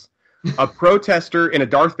buns. A protester in a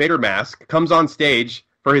Darth Vader mask comes on stage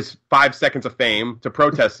for his 5 seconds of fame to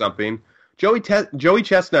protest something, Joey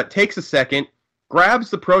Chestnut takes a second, grabs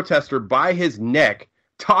the protester by his neck,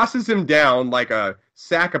 tosses him down like a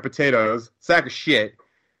sack of potatoes, sack of shit,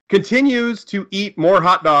 continues to eat more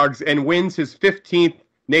hot dogs, and wins his 15th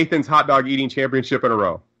Nathan's Hot Dog Eating Championship in a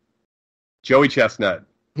row. Joey Chestnut.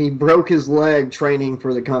 He broke his leg training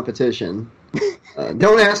for the competition.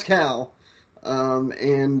 Don't ask how.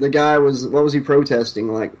 And the guy was, what was he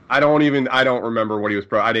protesting? Like, I don't remember what he was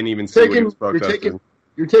I didn't even see what he was protesting.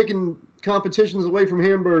 You're taking competitions away from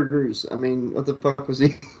hamburgers. I mean, what the fuck was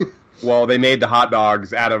he? Well, they made the hot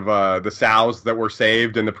dogs out of the sows that were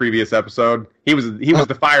saved in the previous episode. He was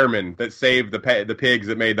the fireman that saved the pigs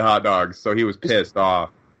that made the hot dogs, so he was pissed off.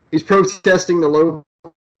 He's protesting the local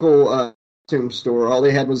costume store. All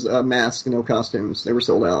they had was masks and no costumes. They were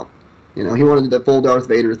sold out. You know, he wanted the full Darth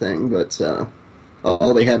Vader thing, but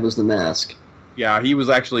all they had was the mask. Yeah, he was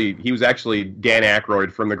actually Dan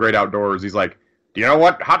Aykroyd from The Great Outdoors. He's like, do you know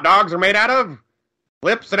what hot dogs are made out of?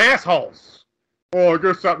 Lips and assholes. Oh, I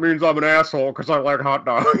guess that means I'm an asshole because I like hot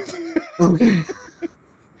dogs. Okay.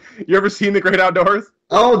 You ever seen The Great Outdoors?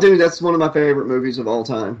 Oh, dude, that's one of my favorite movies of all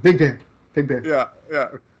time. Big Bear. Yeah.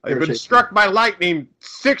 I've been struck by lightning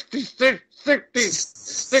 67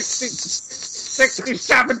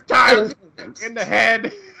 times in the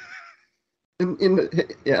head.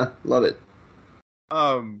 Yeah, love it.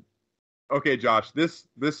 Okay, Josh, this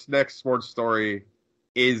next sports story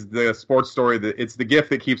is the sports story it's the gift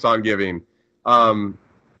that keeps on giving.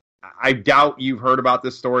 I doubt you've heard about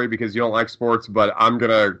this story because you don't like sports, but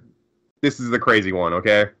this is the crazy one,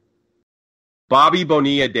 okay? Bobby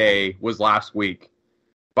Bonilla Day was last week.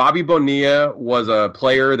 Bobby Bonilla was a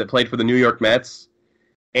player that played for the New York Mets,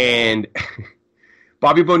 and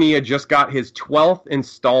Bobby Bonilla just got his 12th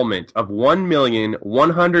installment of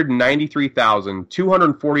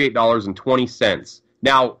 $1,193,248.20.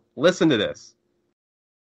 Now, listen to this.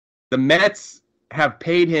 The Mets have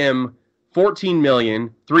paid him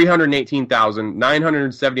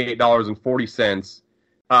 $14,318,978.40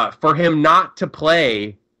 for him not to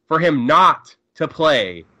play.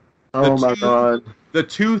 Oh my God. The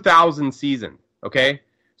 2000 season. Okay,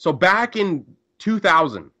 so back in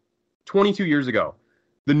 2000, 22 years ago,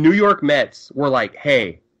 the New York Mets were like,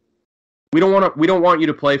 "Hey, we don't want you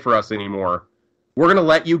to play for us anymore. We're gonna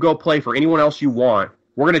let you go play for anyone else you want.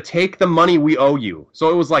 We're gonna take the money we owe you." So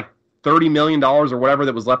it was like $30 million or whatever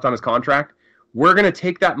that was left on his contract. We're gonna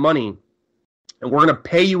take that money and we're gonna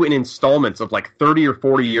pay you in installments of like 30 or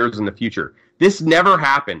 40 years in the future. This never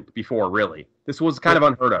happened before, really. This was kind of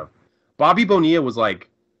unheard of. Bobby Bonilla was like,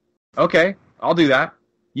 "Okay, I'll do that.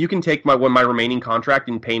 You can take my remaining contract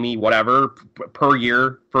and pay me whatever per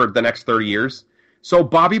year for the next 30 years. So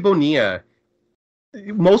Bobby Bonilla,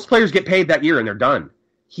 most players get paid that year and they're done.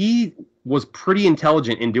 He was pretty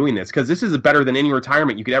intelligent in doing this because this is better than any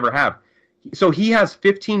retirement you could ever have. So he has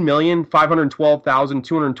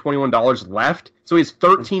 $15,512,221 left. So he has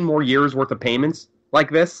 13 more years worth of payments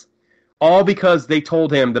like this, all because the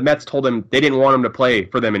Mets told him they didn't want him to play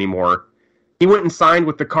for them anymore. He went and signed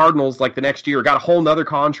with the Cardinals like the next year, got a whole nother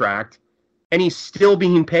contract, and he's still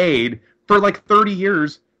being paid for like 30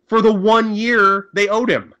 years for the 1 year they owed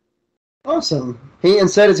him. Awesome. He,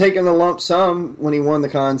 instead of taking the lump sum when he won the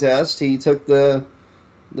contest, he took the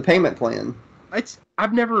payment plan. It's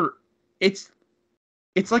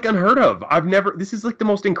like unheard of. This is like the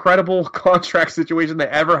most incredible contract situation that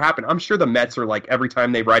ever happened. I'm sure the Mets are like, every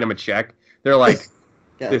time they write him a check, they're like,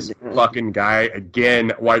 this fucking guy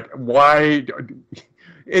again. Like, why?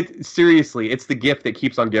 Seriously, it's the gift that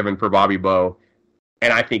keeps on giving for Bobby Bo,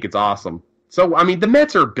 and I think it's awesome. So, I mean, the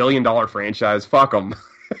Mets are a $1 billion franchise. Fuck them.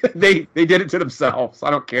 They did it to themselves.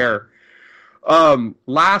 I don't care.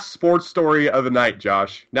 Last sports story of the night,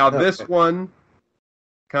 Josh. Now, this one,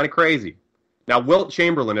 kind of crazy. Now, Wilt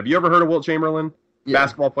Chamberlain. Have you ever heard of Wilt Chamberlain? Yeah.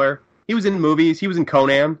 Basketball player. He was in movies. He was in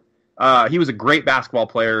Conan. He was a great basketball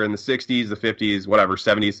player in the 60s, the 50s, whatever,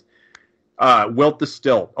 70s. Wilt the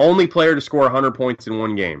Stilt. Only player to score 100 points in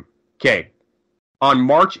one game. Okay. On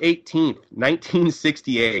March 18th,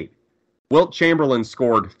 1968, Wilt Chamberlain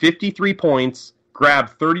scored 53 points,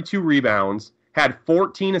 grabbed 32 rebounds, had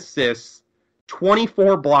 14 assists,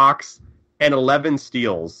 24 blocks, and 11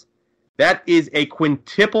 steals. That is a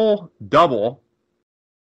quintuple double.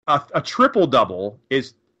 A triple double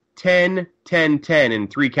is 10, 10, 10 in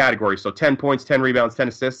three categories. So 10 points, 10 rebounds, 10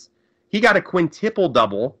 assists. He got a quintuple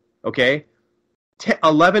double, okay?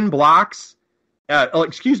 11 blocks,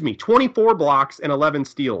 24 blocks and 11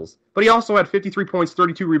 steals. But he also had 53 points,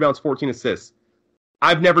 32 rebounds, 14 assists.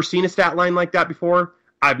 I've never seen a stat line like that before.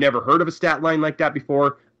 I've never heard of a stat line like that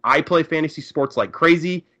before. I play fantasy sports like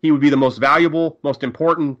crazy. He would be the most valuable, most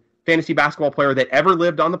important fantasy basketball player that ever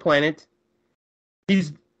lived on the planet.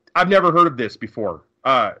 I've never heard of this before.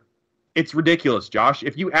 It's ridiculous, Josh.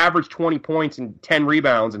 If you average 20 points and 10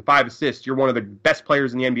 rebounds and 5 assists, you're one of the best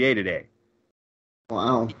players in the NBA today.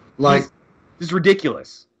 Wow. This is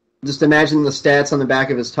ridiculous. Just imagine the stats on the back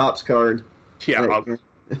of his Topps card. Yeah,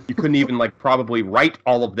 you couldn't even probably write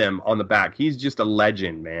all of them on the back. He's just a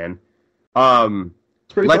legend, man.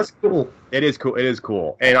 It's pretty cool. It is cool. It is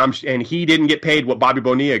cool. And he didn't get paid what Bobby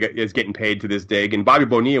Bonilla is getting paid to this day. And Bobby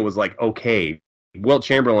Bonilla was okay. Wilt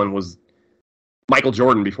Chamberlain was Michael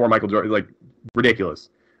Jordan before Michael Jordan. Ridiculous.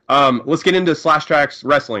 Let's get into Slash Trax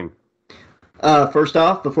wrestling. First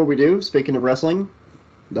off, before we do, speaking of wrestling,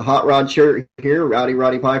 the Hot Rod shirt here,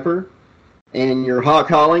 Roddy Piper, and your Hawk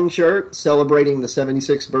Halling shirt celebrating the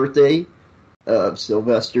 76th birthday of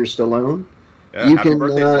Sylvester Stallone. Yeah, happy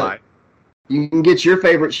birthday, Sly. You can get your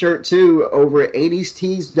favorite shirt, too, over at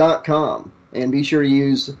 80stees.com. And be sure to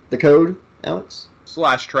use the code, Alex.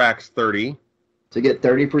 Slash Trax 30. To get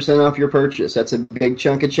 30% off your purchase. That's a big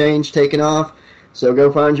chunk of change taken off. So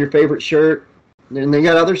go find your favorite shirt. And they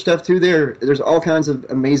got other stuff, too, there. There's all kinds of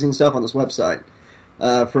amazing stuff on this website.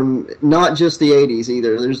 From not just the 80s,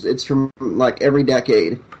 either. It's from, every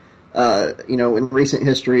decade, in recent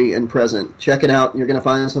history and present. Check it out. You're going to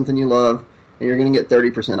find something you love, and you're going to get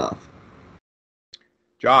 30% off.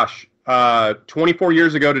 Josh, 24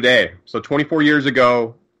 years ago today, so 24 years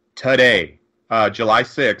ago today, July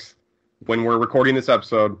 6th, when we're recording this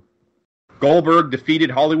episode, Goldberg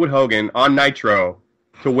defeated Hollywood Hogan on Nitro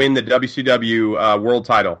to win the WCW world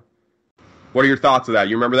title. What are your thoughts of that?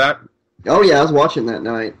 You remember that? Oh, yeah, I was watching that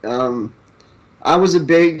night.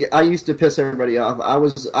 I used to piss everybody off. I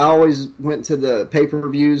always went to the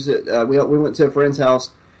pay-per-views. We went to a friend's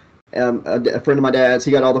house. A friend of my dad's,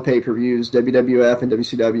 he got all the pay-per-views, WWF and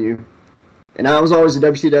WCW. And I was always a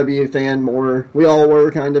WCW fan more. We all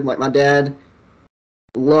were, kind of. My dad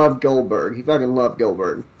loved Goldberg. He fucking loved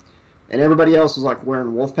Goldberg. And everybody else was,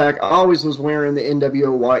 wearing Wolfpack. I always was wearing the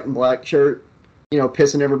NWO white and black shirt,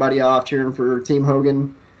 pissing everybody off, cheering for Team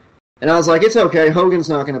Hogan. And I was like, it's okay, Hogan's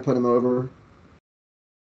not going to put him over.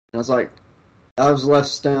 And I was left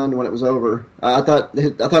stunned when it was over. I thought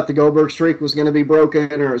the Goldberg streak was going to be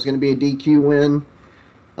broken or it was going to be a DQ win.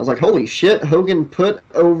 I was like, holy shit, Hogan put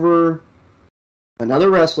over another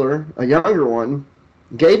wrestler, a younger one,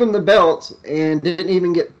 gave him the belt, and didn't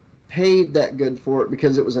even get paid that good for it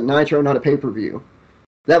because it was a Nitro, not a pay-per-view.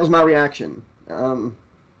 That was my reaction. I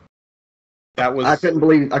couldn't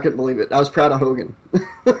believe it. I was proud of Hogan.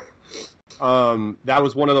 That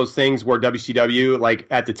was one of those things where WCW,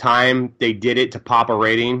 at the time, they did it to pop a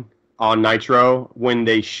rating on Nitro when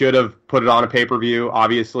they should have put it on a pay-per-view,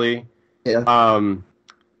 obviously. Yeah.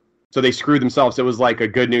 So they screwed themselves. It was like a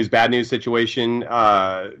good news, bad news situation.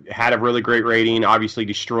 Had a really great rating, obviously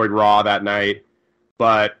destroyed Raw that night,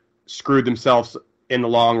 but screwed themselves in the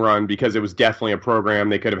long run because it was definitely a program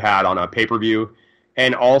they could have had on a pay-per-view.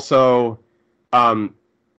 And also,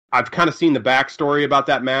 I've kind of seen the backstory about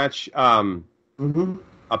that match.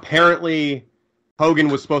 Apparently, Hogan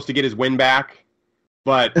was supposed to get his win back,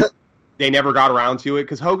 but they never got around to it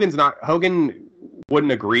because Hogan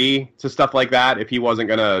wouldn't agree to stuff like that if he wasn't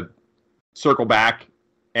going to circle back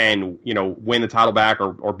and win the title back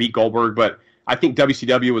or beat Goldberg. But I think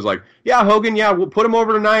WCW was like, yeah, Hogan, yeah, we'll put him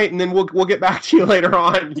over tonight, and then we'll get back to you later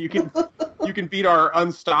on. You can beat our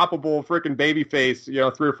unstoppable freaking babyface,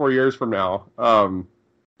 3 or 4 years from now.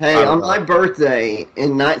 Hey, on my birthday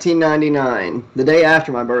in 1999, the day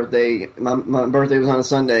after my birthday, my birthday was on a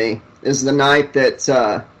Sunday, is the night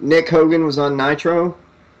that Nick Hogan was on Nitro.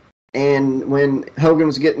 And when Hogan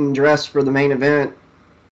was getting dressed for the main event,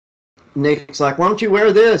 Nick's like, why don't you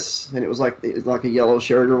wear this? And it was like a yellow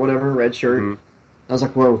shirt or whatever, red shirt. Mm-hmm. I was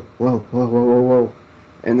like, whoa.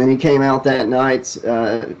 And then he came out that night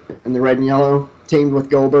in the red and yellow, teamed with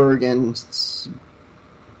Goldberg and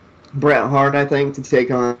Bret Hart, I think, to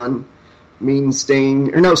take on Mean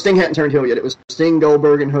Sting. Or no, Sting hadn't turned heel yet. It was Sting,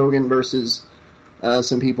 Goldberg, and Hogan versus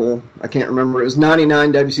some people. I can't remember. It was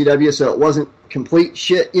 99 WCW, so it wasn't complete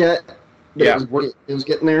shit yet. But yeah, it was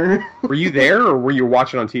getting there. Were you there, or were you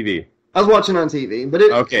watching on TV? I was watching on TV. But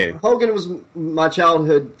okay. Hogan was my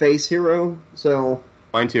childhood face hero, so...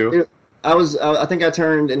 Mine too. I think I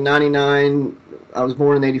turned in 99. I was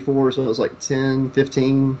born in 84, so I was like 10,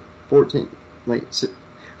 15, 14.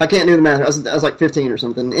 I can't do the math. I was like 15 or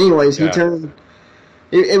something. Anyways, he turned...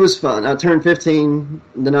 It was fun. I turned 15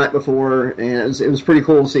 the night before, and it was pretty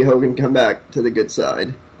cool to see Hogan come back to the good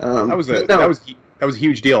side. That was a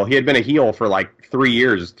huge deal. He had been a heel for like 4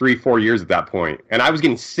 years at that point, and I was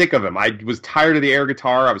getting sick of him. I was tired of the air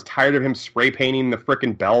guitar. I was tired of him spray painting the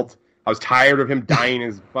frickin' belt. I was tired of him dyeing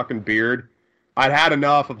his fucking beard. I'd had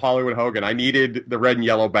enough of Hollywood Hogan. I needed the red and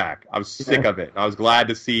yellow back. I was sick of it. I was glad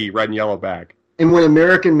to see red and yellow back. And when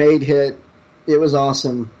American Made hit, it was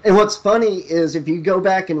awesome. And what's funny is if you go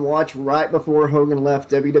back and watch right before Hogan left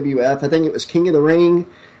WWF, I think it was King of the Ring,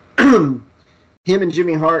 him and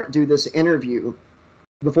Jimmy Hart do this interview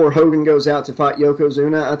before Hogan goes out to fight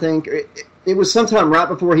Yokozuna, I think. It was sometime right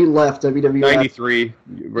before he left WWF. 93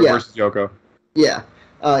 versus Yoko. Yeah.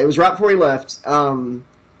 It was right before he left.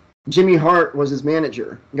 Jimmy Hart was his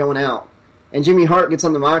manager going out. And Jimmy Hart gets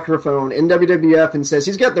on the microphone in WWF and says,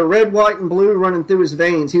 he's got the red, white, and blue running through his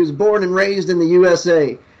veins. He was born and raised in the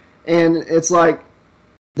USA. And it's like,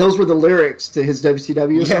 those were the lyrics to his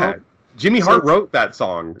WCW song. Yeah, Jimmy Hart wrote that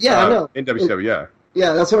song I know. In WCW,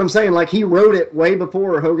 Yeah, that's what I'm saying. Like, he wrote it way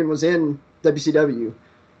before Hogan was in WCW.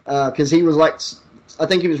 Because he was like, I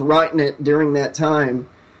think he was writing it during that time.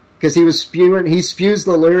 Because he spews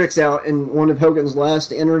the lyrics out in one of Hogan's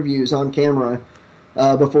last interviews on camera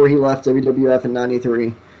before he left WWF in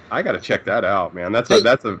 '93. I got to check that out, man. It's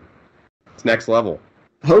next level.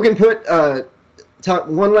 Hogan put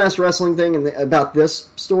one last wrestling thing about this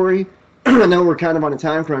story. I know we're kind of on a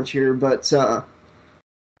time crunch here, but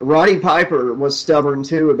Roddy Piper was stubborn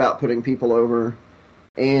too about putting people over.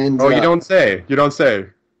 And you don't say. You don't say.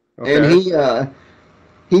 Okay. And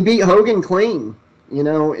he beat Hogan clean. In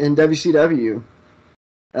WCW.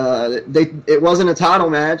 It wasn't a title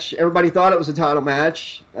match. Everybody thought it was a title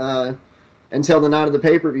match until the night of the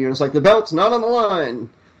pay-per-view. And it's like, the belt's not on the line.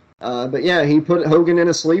 But yeah, he put Hogan in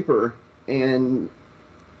a sleeper, and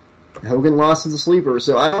Hogan lost to the sleeper.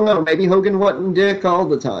 So I don't know, maybe Hogan wasn't dick all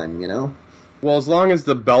the time, Well, as long as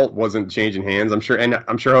the belt wasn't changing hands, I'm sure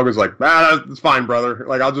Hogan's like, that's fine, brother.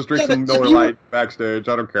 Like, I'll just drink some Miller Lite backstage.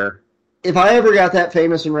 I don't care. If I ever got that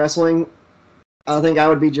famous in wrestling, I think I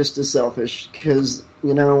would be just as selfish because,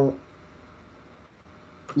 you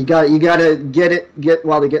got to get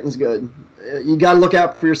while the getting's good. You got to look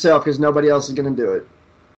out for yourself because nobody else is going to do it.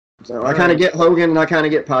 So I kind of get Hogan and I kind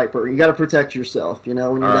of get Piper. You got to protect yourself, when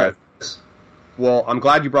you're right. Well, I'm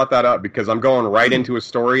glad you brought that up because I'm going right into a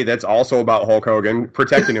story that's also about Hulk Hogan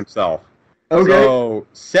protecting himself. Okay. So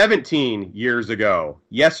 17 years ago,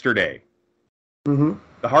 yesterday, the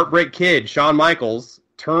Heartbreak Kid, Shawn Michaels,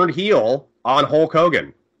 turned heel on Hulk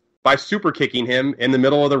Hogan by super kicking him in the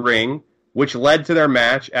middle of the ring, which led to their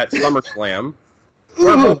match at SummerSlam,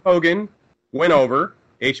 where Hulk Hogan went over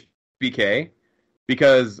HBK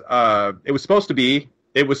because it was supposed to be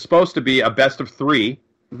a best of three.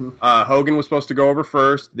 Hogan was supposed to go over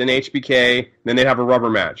first, then HBK, then they'd have a rubber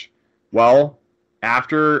match. Well,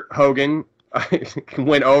 after Hogan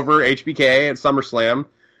went over HBK at SummerSlam,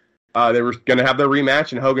 they were going to have their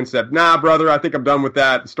rematch, and Hogan said, "Nah, brother, I think I'm done with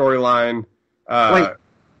that storyline."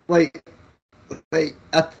 Wait. I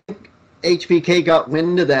think HBK got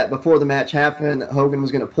wind of that before the match happened, that Hogan was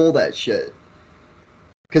going to pull that shit.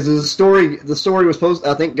 Because the story was supposed,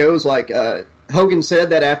 I think, goes like, Hogan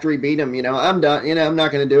said that after he beat him, I'm done, I'm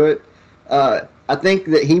not going to do it. I think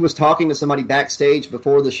that he was talking to somebody backstage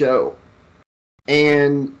before the show.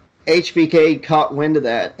 And HBK caught wind of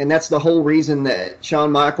that, and that's the whole reason that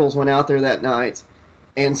Shawn Michaels went out there that night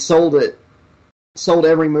and sold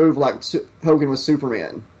every move like Hogan was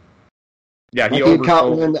Superman. Yeah, he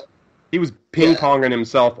was ping-ponging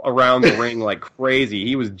himself around the ring like crazy.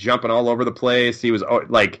 He was jumping all over the place. He was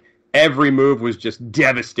like, every move was just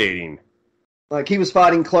devastating. Like he was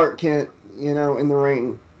fighting Clark Kent, in the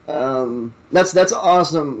ring. That's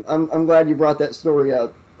awesome. I'm glad you brought that story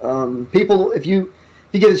up. People, if you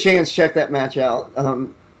get a chance, check that match out.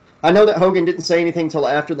 I know that Hogan didn't say anything till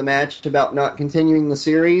after the match about not continuing the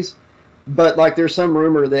series, but like there's some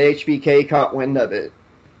rumor that HBK caught wind of it,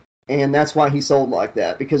 and that's why he sold like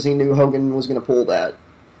that, because he knew Hogan was going to pull that.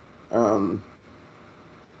 What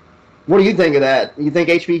do you think of that? You think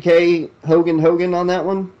HBK Hogan on that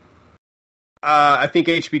one? I think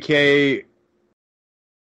HBK.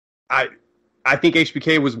 I think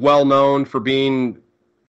HBK was well known for being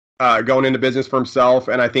going into business for himself,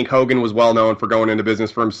 and I think Hogan was well known for going into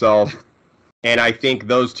business for himself. And I think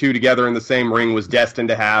those two together in the same ring was destined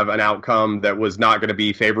to have an outcome that was not going to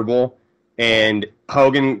be favorable. And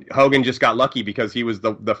Hogan just got lucky because he was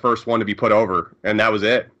the first one to be put over, and that was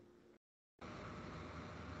it.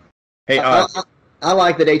 Hey, I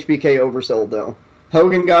like that HBK oversold though.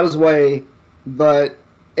 Hogan got his way, but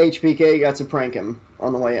HBK got to prank him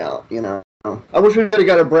on the way out. I wish we could have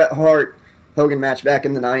got a Bret Hart Hogan match back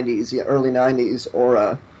in the 90s, early 90s, or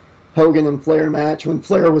a Hogan and Flair match when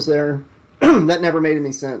Flair was there. That never made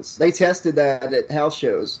any sense. They tested that at house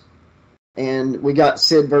shows, and we got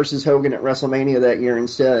Sid versus Hogan at WrestleMania that year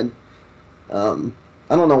instead. I don't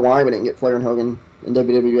know why we didn't get Flair and Hogan in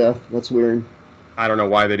WWF. That's weird. I don't know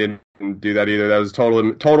why they didn't do that either. That was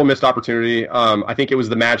total missed opportunity. I think it was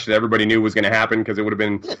the match that everybody knew was going to happen because it would have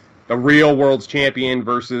been the real world's champion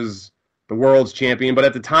versus the world's champion. But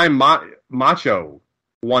at the time, Macho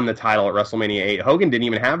won the title at WrestleMania 8. Hogan didn't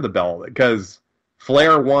even have the belt because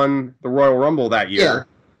Flair won the Royal Rumble that year. Yeah.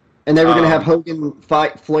 And they were going to have Hogan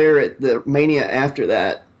fight Flair at the Mania after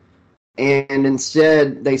that. And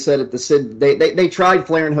instead, they said at the Sid, they tried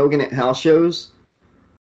Flair and Hogan at house shows,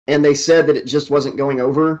 and they said that it just wasn't going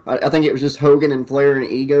over. I think it was just Hogan and Flair and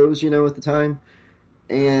egos, at the time.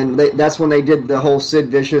 And that's when they did the whole Sid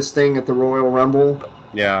Vicious thing at the Royal Rumble.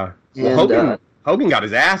 Yeah. Well, Hogan got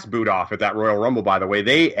his ass booed off at that Royal Rumble, by the way.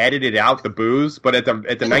 They edited out the boos, but at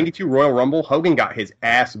the 92 Royal Rumble, Hogan got his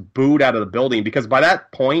ass booed out of the building because by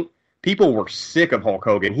that point, people were sick of Hulk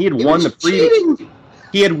Hogan. He had won the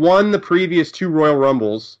previous 2 Royal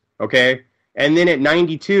Rumbles, okay? And then at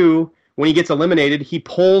 92, when he gets eliminated, he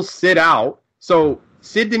pulls Sid out. So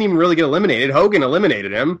Sid didn't even really get eliminated. Hogan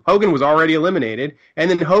eliminated him. Hogan was already eliminated. And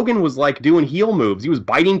then Hogan was like doing heel moves. He was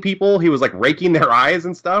biting people. He was like raking their eyes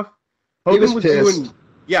and stuff. Hogan was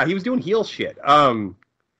doing heel shit. Kind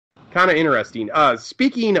of interesting.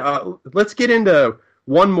 Speaking, let's get into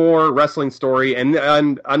one more wrestling story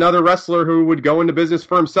and another wrestler who would go into business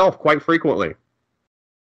for himself quite frequently.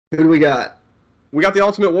 Who do we got? We got the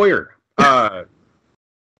Ultimate Warrior.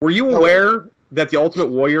 Were you aware that the Ultimate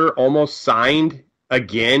Warrior almost signed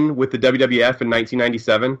again with the WWF in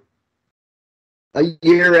 1997? A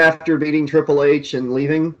year after beating Triple H and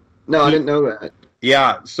leaving? No, I didn't know that.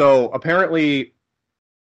 Yeah, so apparently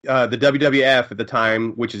the WWF at the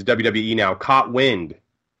time, which is WWE now, caught wind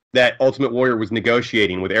that Ultimate Warrior was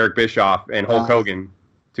negotiating with Eric Bischoff and Hulk Hogan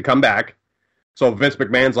to come back. So Vince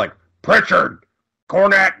McMahon's like, Pritchard,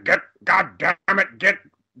 Cornette, get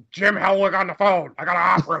Jim Hellwig on the phone. I got to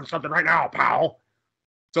offer him something right now, pal.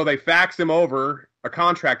 So they faxed him over a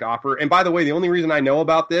contract offer. And by the way, the only reason I know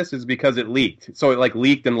about this is because it leaked. So it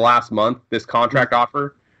leaked in the last month, this contract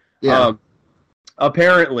offer. Yeah.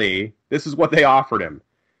 Apparently, this is what they offered him.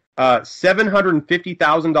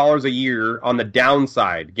 $750,000 a year on the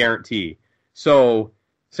downside guarantee. So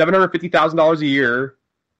 $750,000 a year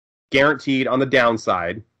guaranteed on the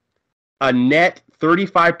downside. A net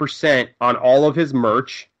 35% on all of his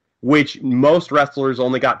merch, which most wrestlers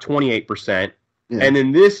only got 28%. Yeah. And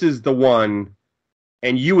then this is the one,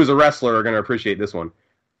 and you as a wrestler are going to appreciate this one,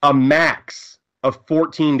 a max of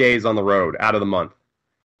 14 days on the road out of the month.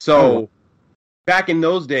 So back in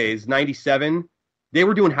those days, 97, they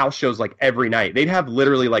were doing house shows like every night. They'd have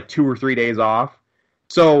literally like 2 or 3 days off.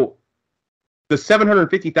 So the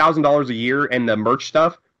 $750,000 a year and the merch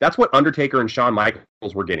stuff, that's what Undertaker and Shawn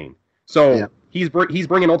Michaels were getting. So he's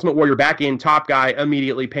bringing Ultimate Warrior back in, top guy,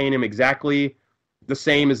 immediately paying him exactly the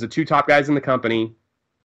same as the 2 top guys in the company.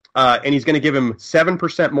 And he's going to give him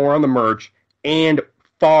 7% more on the merch and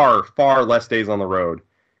far, far less days on the road.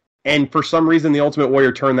 And for some reason, the Ultimate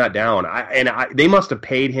Warrior turned that down. They must have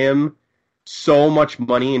paid him so much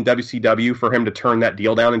money in WCW for him to turn that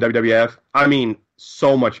deal down in WWF. I mean,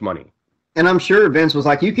 so much money. And I'm sure Vince was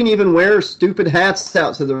like, you can even wear stupid hats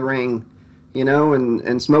out to the ring,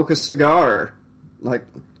 and smoke a cigar, like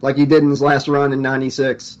he did in his last run in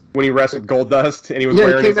 '96. When he wrestled Goldust, and he was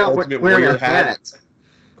wearing his Ultimate Warrior hat.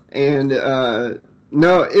 And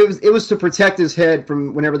no, it was to protect his head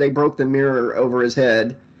from whenever they broke the mirror over his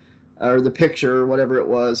head, or the picture, or whatever it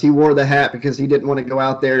was. He wore the hat because he didn't want to go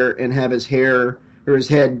out there and have his hair or his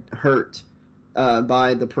head hurt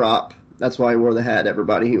by the prop. That's why he wore the hat,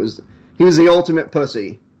 everybody. He was the ultimate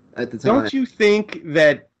pussy at the time. Don't you think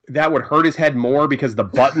that would hurt his head more because the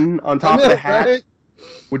button on top of the hat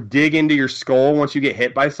would dig into your skull once you get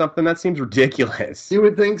hit by something? That seems ridiculous. You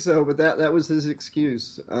would think so, but that was his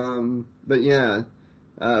excuse. But yeah,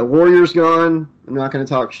 Warrior's gone. I'm not going to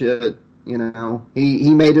talk shit.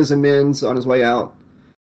 He made his amends on his way out,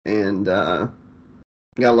 and got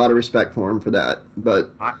a lot of respect for him for that.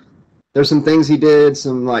 But there's some things he did,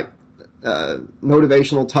 some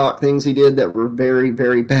motivational talk things he did that were very,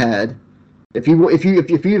 very bad. If you want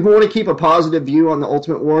to keep a positive view on the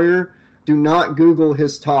Ultimate Warrior, do not Google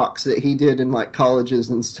his talks that he did in colleges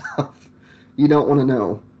and stuff. You don't want to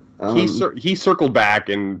know. He circled back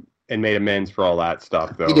and made amends for all that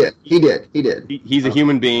stuff, though. He did. He's a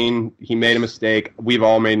human being. He made a mistake. We've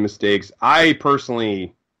all made mistakes. I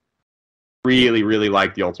personally really, really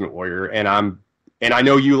like the Ultimate Warrior, and I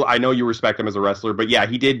know you respect him as a wrestler, but yeah,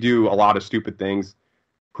 he did do a lot of stupid things.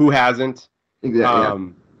 Who hasn't?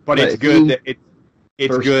 Exactly. But it's good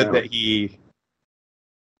that he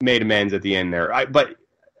made amends at the end there.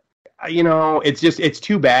 It's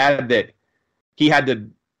too bad that he had to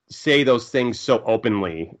say those things so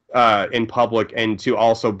openly in public and to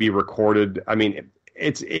also be recorded. I mean,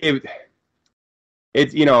 it's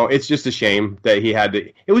just a shame that he had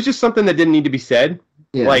to. It was just something that didn't need to be said.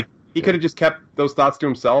 Yeah. Like, he could have just kept those thoughts to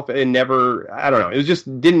himself and never. I don't know. It was just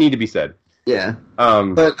didn't need to be said. Yeah.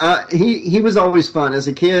 But he was always fun as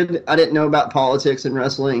a kid. I didn't know about politics and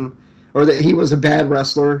wrestling, or that he was a bad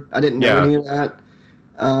wrestler. I didn't know any of that.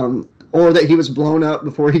 Or that he was blown up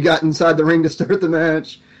before he got inside the ring to start the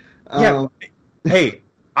match. Hey,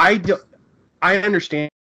 I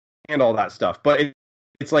understand all that stuff, but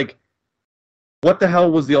it's like, what the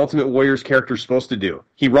hell was the Ultimate Warrior's character supposed to do?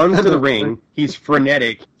 He runs to the ring. He's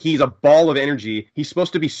frenetic. He's a ball of energy. He's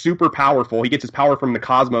supposed to be super powerful. He gets his power from the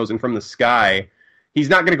cosmos and from the sky. He's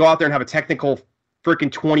not going to go out there and have a technical freaking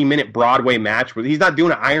 20-minute Broadway match. He's not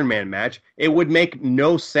doing an Iron Man match. It would make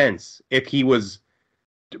no sense if he was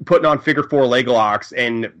putting on figure four leg locks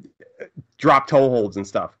and drop toe holds and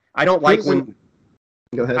stuff. I don't like when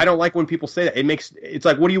people say that. It's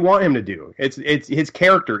like, what do you want him to do? It's his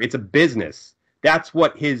character. It's a business. That's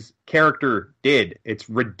what his character did. It's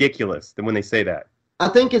ridiculous when they say that. I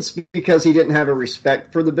think it's because he didn't have a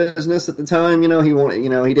respect for the business at the time. He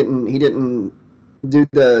didn't do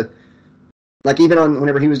the, like, even on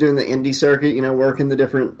whenever he was doing the indie circuit, working the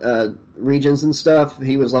different regions and stuff,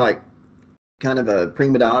 he was like kind of a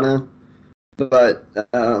prima donna. But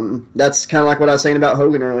that's kind of like what I was saying about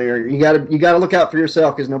Hogan earlier. You gotta look out for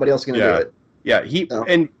yourself because nobody else is gonna do it. Yeah,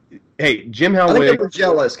 and hey, Jim Hellwig. I think they were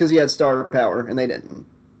jealous because he had star power and they didn't.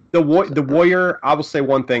 The Warrior. I will say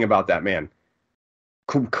one thing about that man: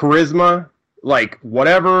 charisma, like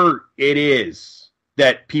whatever it is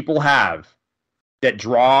that people have that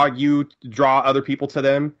draw other people to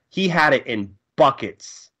them. He had it in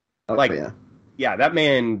buckets. That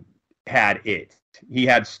man had it. He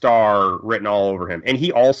had star written all over him. And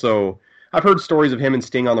he also, I've heard stories of him and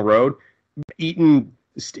Sting on the road, eating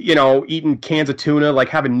cans of tuna, like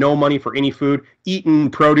having no money for any food,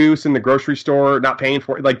 eating produce in the grocery store, not paying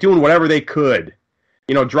for it, like doing whatever they could.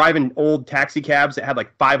 Driving old taxi cabs that had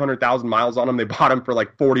like 500,000 miles on them. They bought them for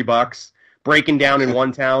like $40, breaking down in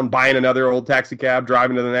one town, buying another old taxi cab,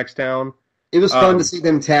 driving to the next town. It was fun to see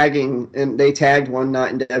them tagging, and they tagged one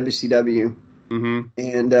night in WCW. Mm-hmm.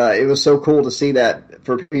 And it was so cool to see that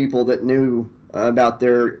for people that knew about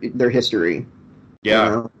their history.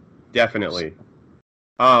 Yeah, definitely.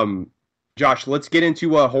 Josh, let's get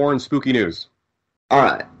into horror and spooky news. All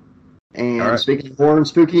right. And speaking of horror and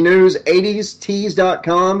spooky news,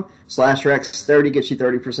 80stees.com /Slash Trax 30 gets you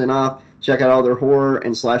 30% off. Check out all their horror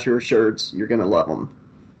and slasher shirts. You're going to love them.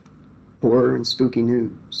 Horror and spooky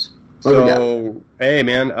news. Hey,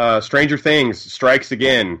 man, Stranger Things strikes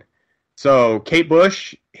again. So Kate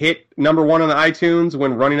Bush hit number 1 on the iTunes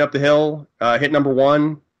when Running Up the Hill hit number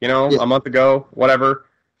 1, a month ago, whatever.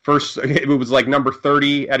 First, it was like number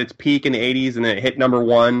 30 at its peak in the 80s, and then it hit number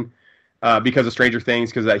 1 because of Stranger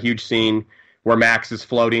Things, because of that huge scene where Max is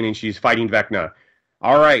floating and she's fighting Vecna.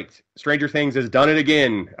 All right, Stranger Things has done it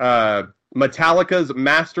again. Metallica's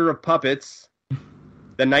Master of Puppets,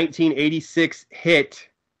 the 1986 hit,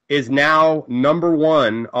 is now number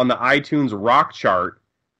 1 on the iTunes rock chart,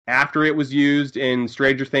 after it was used in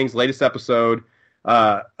Stranger Things' latest episode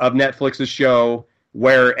of Netflix's show,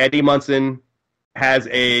 where Eddie Munson has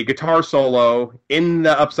a guitar solo in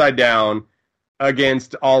the Upside Down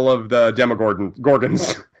against all of the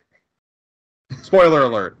Demogorgons. Spoiler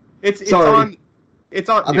alert. It's on.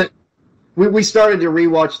 We started to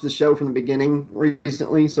rewatch the show from the beginning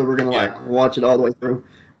recently, so we're gonna watch it all the way through.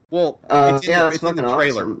 Well, it's in the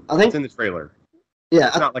trailer. Awesome. I think it's in the trailer. Yeah,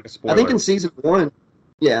 it's not like a spoiler. I think in season 1.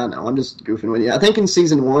 Yeah, I know. I'm just goofing with you. I think in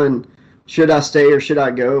season 1, Should I Stay or Should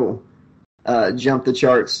I Go jumped the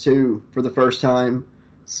charts, too, for the first time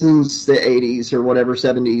since the 80s or whatever,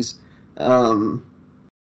 70s. I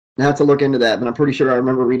have to look into that, but I'm pretty sure I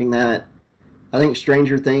remember reading that. I think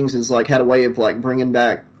Stranger Things has had a way of bringing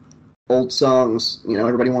back old songs.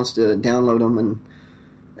 Everybody wants to download them, and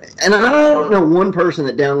I don't know one person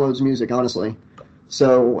that downloads music, honestly.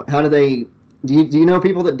 So how do they... Do you know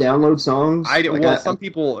people that download songs? Some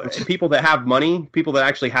people that have money, people that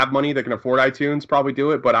actually have money that can afford iTunes probably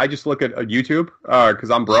do it, but I just look at YouTube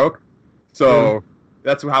because I'm broke. So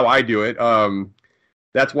that's how I do it.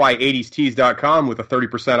 That's why 80stees.com with a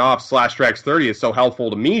 30% off Slash Trax 30 is so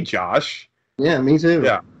helpful to me, Josh. Yeah, me too.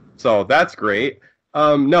 Yeah, so that's great.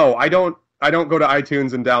 No, I don't go to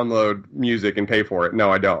iTunes and download music and pay for it.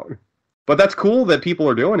 No, I don't. But that's cool that people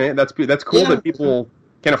are doing it. That's cool that people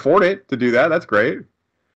can afford it to do that. That's great.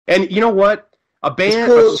 And you know what? A band... It's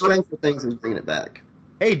cool. Stranger Things is bringing it back.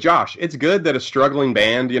 Hey, Josh, it's good that a struggling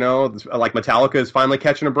band, like Metallica, is finally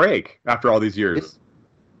catching a break after all these years.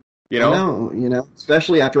 You know? I know,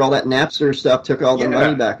 especially after all that Napster stuff took all the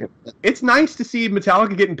money back. It's nice to see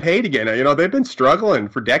Metallica getting paid again. They've been struggling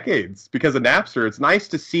for decades because of Napster. It's nice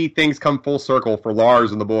to see things come full circle for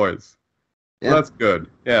Lars and the boys. Yeah. So that's good.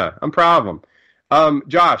 Yeah, I'm proud of them.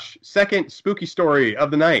 Josh, second spooky story of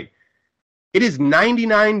the night. It is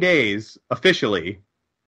 99 days, officially,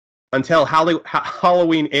 until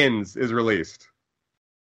Halloween Ends is released.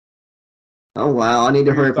 Oh, wow. I need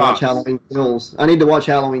to hurry up and watch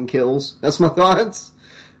Halloween Kills. That's my thoughts.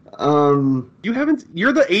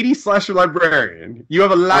 You're the 80s slasher librarian. You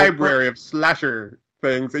have a library of slasher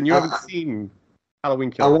things, and you haven't seen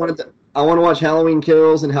Halloween Kills. I want to watch Halloween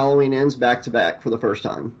Kills and Halloween Ends back to back for the first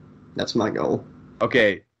time. That's my goal.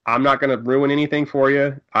 Okay, I'm not going to ruin anything for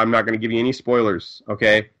you. I'm not going to give you any spoilers,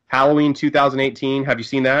 okay? Halloween 2018, have you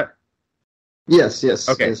seen that? Yes.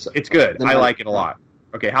 Okay, yes. It's good. I like it a lot.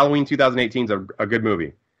 Okay, Halloween 2018 is a good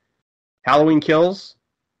movie. Halloween Kills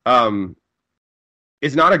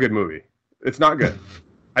is not a good movie. It's not good.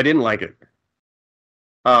 I didn't like it.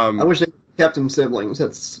 I wish they kept them siblings.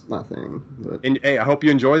 That's my thing. But. And hey, I hope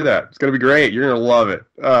you enjoy that. It's going to be great. You're going to love it.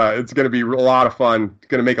 It's going to be a lot of fun. It's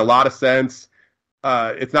going to make a lot of sense.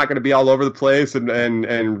 It's not going to be all over the place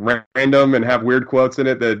and random and have weird quotes in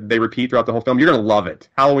it that they repeat throughout the whole film. You're going to love it.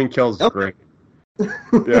 Halloween Kills is great.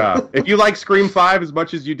 Yeah. If you like Scream 5 as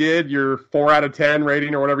much as you did, your 4 out of 10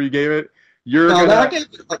 rating or whatever you gave it, I gave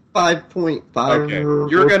it like 5.5. Okay.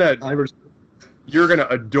 You're gonna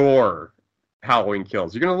adore Halloween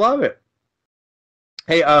Kills. You're gonna love it.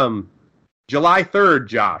 Hey, July 3rd,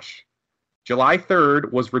 Josh. July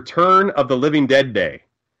 3rd was Return of the Living Dead Day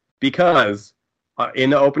because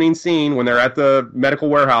in the opening scene when they're at the medical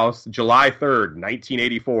warehouse, July 3rd,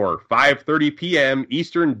 1984, 5:30 p.m.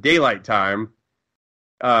 Eastern Daylight Time.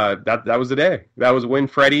 That was the day. That was when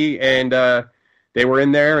Freddy and they were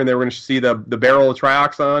in there and they were going to see the barrel of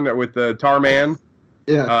Trioxon with the Tar Man.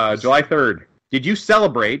 Yeah. July 3rd. Did you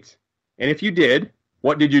celebrate? And if you did,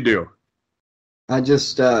 what did you do? I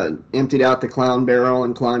just emptied out the clown barrel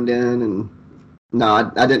and climbed in, and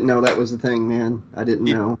no, I didn't know that was the thing, man. I didn't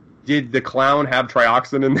know. Did the clown have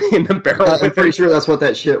Trioxin in the barrel? I'm pretty sure that's what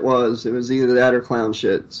that shit was. It was either that or clown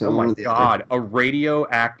shit. So oh my God, a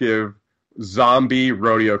radioactive zombie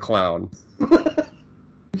rodeo clown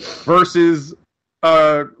versus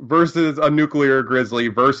a nuclear grizzly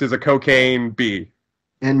versus a cocaine bee.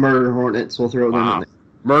 And murder hornets. We'll throw them in there.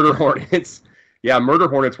 Murder hornets. Yeah, murder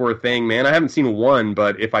hornets were a thing, man. I haven't seen one,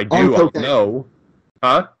 but if I do, I'll know.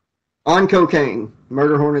 Huh? On cocaine.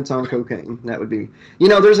 Murder hornets on cocaine. That would be...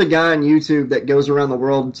 there's a guy on YouTube that goes around the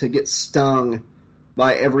world to get stung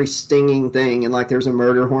by every stinging thing. And, there's a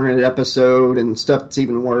murder hornet episode and stuff that's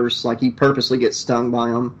even worse. He purposely gets stung by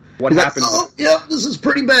them. What happened? This is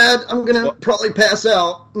pretty bad. I'm going to probably pass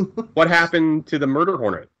out. What happened to the murder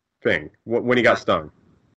hornet thing when he got stung?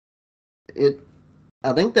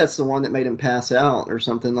 I think that's the one that made him pass out or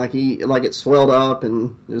something. It swelled up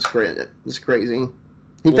and it was crazy. It's crazy.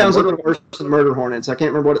 He found something worse than murder hornets. I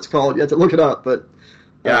can't remember what it's called. You have to look it up, but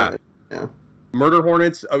yeah. Murder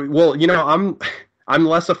hornets. I'm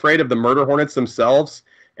less afraid of the murder hornets themselves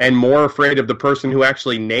and more afraid of the person who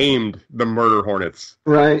actually named the murder hornets.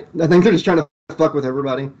 Right. I think they're just trying to fuck with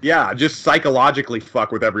everybody. Yeah, just psychologically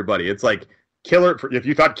fuck with everybody. It's like if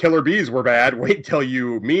you thought killer bees were bad, wait till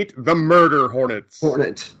you meet the murder hornets.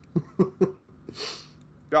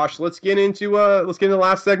 Josh, let's get into the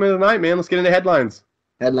last segment of the night, man. Let's get into headlines.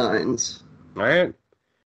 Headlines. All right.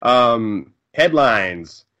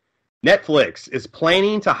 Headlines. Netflix is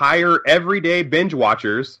planning to hire everyday binge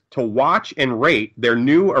watchers to watch and rate their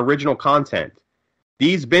new original content.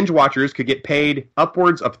 These binge watchers could get paid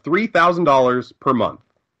upwards of $3,000 per month.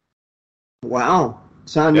 Wow.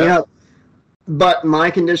 Sign me up. But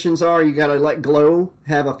my conditions are you got to let Glow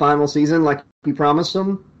have a final season like you promised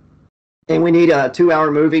them. And we need a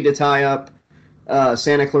 2-hour movie to tie up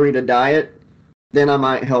Santa Clarita Diet. Then I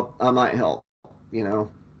might help,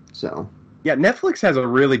 so. Yeah, Netflix has a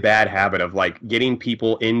really bad habit of getting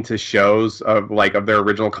people into shows of their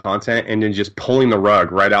original content and then just pulling the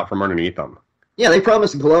rug right out from underneath them. Yeah, they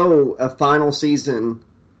promised Glow a final season,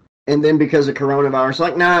 and then because of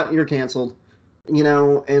coronavirus, nah, you're canceled. And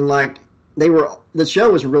the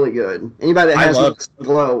show was really good. Anybody that has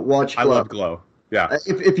Glow, watch Glow. I love Glow. Yeah.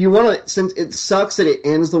 If you want to, since it sucks that it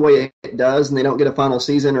ends the way it does and they don't get a final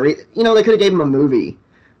season, or they could have gave them a movie.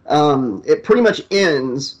 It pretty much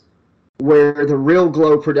ends where the real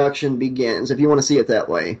Glow production begins, if you want to see it that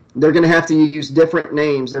way. They're going to have to use different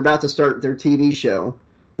names. They're about to start their TV show,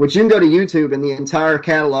 which you can go to YouTube, and the entire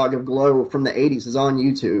catalog of Glow from the 80s is on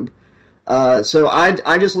YouTube. So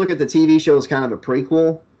I just look at the TV show as kind of a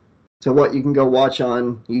prequel. to what you can go watch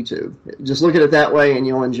on YouTube. Just look at it that way, and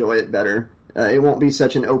you'll enjoy it better. It won't be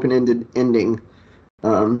such an open-ended ending.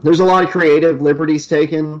 There's a lot of creative liberties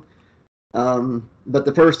taken, but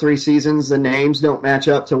the first 3 seasons, the names don't match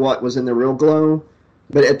up to what was in the real Glow.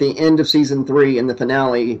 But at the end of season 3, in the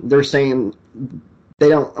finale, they're saying they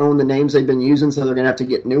don't own the names they've been using, so they're going to have to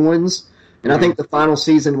get new ones. And I think the final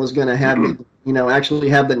season was going to have, actually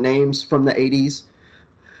have the names from the 80s.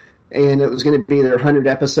 And it was going to be their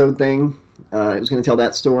 100-episode thing. It was going to tell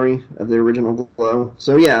that story of the original Glow.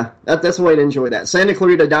 So, yeah, that's a way to enjoy that. Santa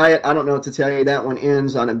Clarita Diet, I don't know what to tell you. That one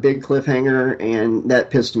ends on a big cliffhanger, and that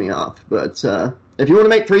pissed me off. But if you want to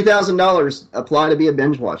make $3,000, apply to be a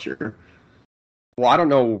binge watcher. Well, I don't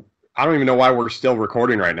know. I don't even know why we're still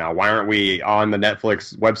recording right now. Why aren't we on the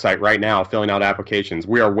Netflix website right now filling out applications?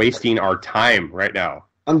 We are wasting our time right now.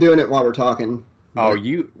 I'm doing it while we're talking. Oh,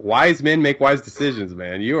 you wise men make wise decisions,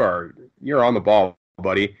 man. You're on the ball,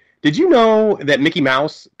 buddy. Did you know that Mickey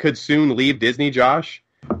Mouse could soon leave Disney, Josh?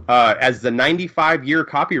 As the 95-year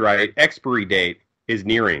copyright expiry date is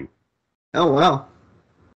nearing. Oh, wow.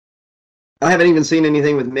 I haven't even seen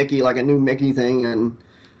anything with Mickey, like a new Mickey thing, in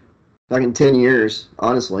 10 years,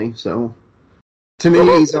 honestly. So, to me,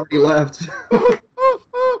 he's already left.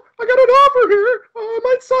 I got an offer here. I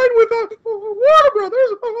might sign with Warner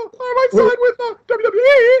Brothers. I might sign with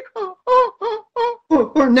WWE.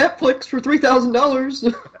 Or Netflix for $3,000.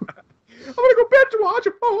 I'm gonna go binge watch.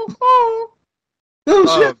 Oh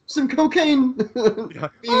shit! Some cocaine.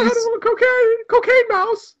 Cocaine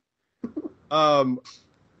mouse.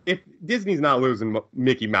 If Disney's not losing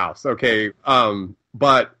Mickey Mouse, okay.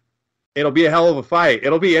 But it'll be a hell of a fight.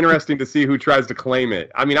 It'll be interesting to see who tries to claim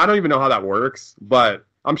it. I mean, I don't even know how that works, but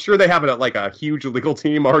I'm sure they have a huge legal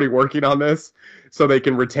team already working on this so they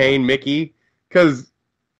can retain Mickey. Because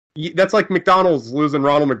that's like McDonald's losing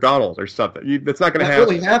Ronald McDonald or something. That's not going to happen.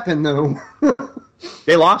 That really happened, though.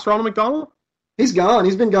 They lost Ronald McDonald? He's gone.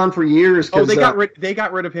 He's been gone for years. Oh, they got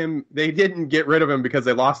rid of him. They didn't get rid of him because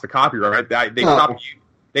they lost the copyright.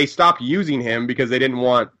 They stopped using him because they didn't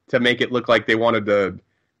want to make it look like they wanted to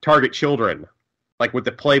target children, like with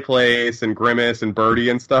the Play Place and Grimace and Birdie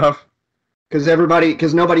and stuff. Because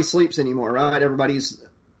nobody sleeps anymore, right? Everybody's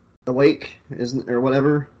awake, or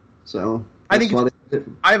whatever. So I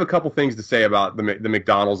have a couple things to say about the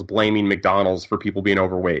McDonald's, blaming McDonald's for people being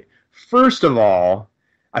overweight. First of all,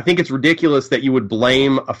 I think it's ridiculous that you would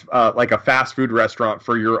blame a fast food restaurant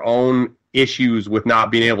for your own issues with not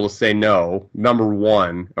being able to say no. Number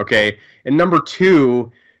one, okay, and number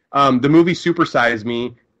two, the movie Super Size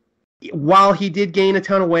Me. While he did gain a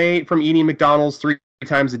ton of weight from eating McDonald's 3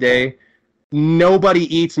 times a day, nobody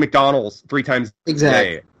eats McDonald's 3 times a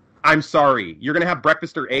day. I'm sorry. You're going to have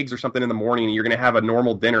breakfast or eggs or something in the morning, and you're going to have a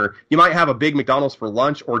normal dinner. You might have a big McDonald's for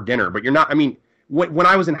lunch or dinner, but you're not. I mean, when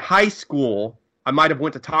I was in high school, I might have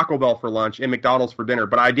went to Taco Bell for lunch and McDonald's for dinner,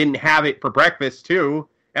 but I didn't have it for breakfast, too,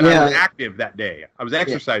 and I was active that day. I was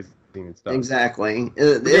exercising and stuff. Exactly.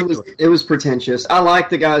 It was pretentious. I like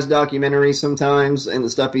the guy's documentaries sometimes and the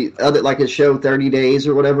stuff like his show 30 Days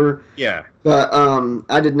or whatever. Yeah. But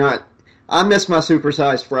I did not. I miss my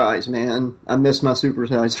supersized fries, man. I miss my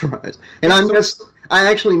supersized fries, and I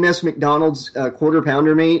actually miss McDonald's quarter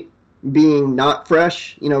pounder meat being not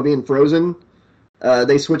fresh. Being frozen.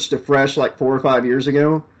 They switched to fresh like 4 or 5 years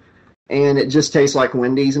ago, and it just tastes like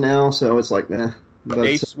Wendy's now. So it's like, eh.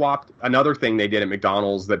 They swapped. Another thing they did at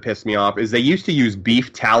McDonald's that pissed me off is they used to use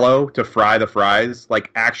beef tallow to fry the fries,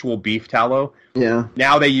 like actual beef tallow. Yeah.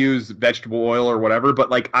 Now they use vegetable oil or whatever,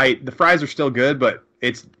 but the fries are still good, but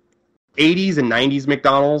it's 80s and 90s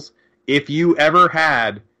McDonald's. If you ever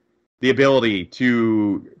had the ability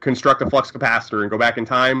to construct a flux capacitor and go back in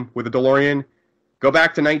time with a DeLorean, go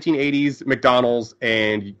back to 1980s McDonald's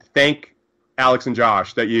and thank Alex and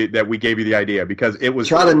Josh that we gave you the idea, because it was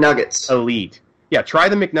try the nuggets. Elite. Yeah, try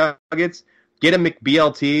the McNuggets. Get a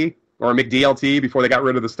McBLT or a McDLT before they got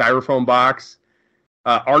rid of the styrofoam box.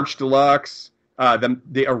 Arch Deluxe.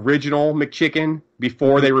 The original McChicken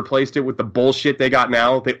before they replaced it with the bullshit they got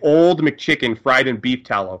now. The old McChicken fried in beef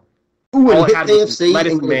tallow. Ooh, and hit KFC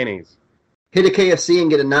lettuce and mayonnaise. Hit a KFC and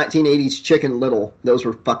get a 1980s Chicken Little. Those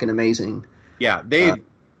were fucking amazing. Yeah,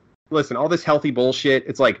 listen, all this healthy bullshit.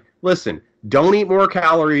 It's like, listen, don't eat more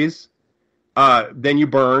calories than you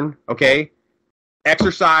burn, okay?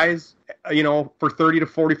 Exercise, for 30 to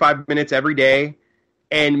 45 minutes every day,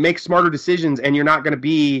 and make smarter decisions, and you're not going to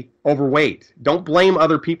be overweight. Don't blame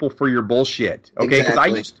other people for your bullshit, okay? Because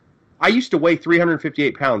I used to weigh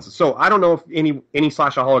 358 pounds. So I don't know if any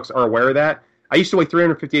Slashaholics are aware of that. I used to weigh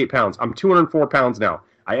 358 pounds. I'm 204 pounds now.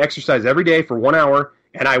 I exercise every day for 1 hour,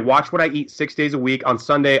 and I watch what I eat 6 days a week. On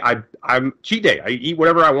Sunday, I'm cheat day. I eat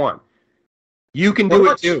whatever I want. You can do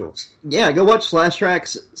it too. Yeah, go watch Slash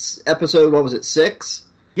Trax episode, what was it, 6?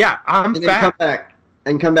 Yeah, I'm and fat.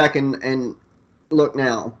 Come back and look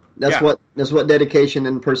now. That's what dedication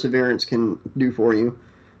and perseverance can do for you.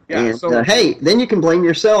 Yeah, and so, hey, then you can blame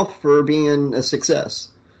yourself for being a success.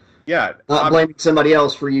 Yeah. Not blaming somebody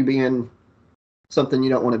else for you being something you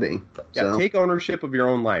don't want to be. Yeah, take ownership of your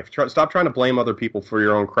own life. Stop trying to blame other people for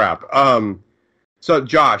your own crap. So,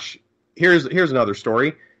 Josh, here's another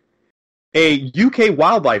story. A UK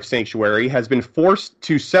wildlife sanctuary has been forced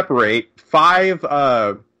to separate five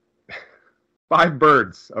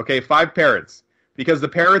birds, 5 parrots, because the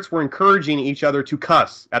parrots were encouraging each other to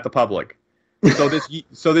cuss at the public.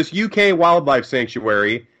 So this UK wildlife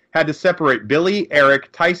sanctuary had to separate Billy,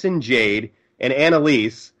 Eric, Tyson, Jade, and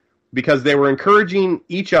Annalise because they were encouraging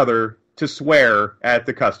each other to swear at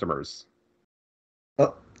the customers.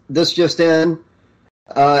 This just in.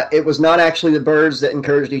 It was not actually the birds that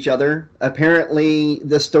encouraged each other. Apparently,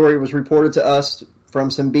 this story was reported to us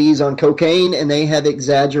from some bees on cocaine, and they have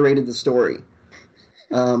exaggerated the story.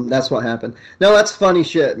 That's what happened. No, that's funny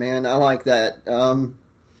shit, man. I like that.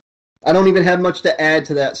 I don't even have much to add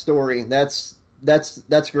to that story. That's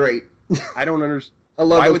great. I don't understand. I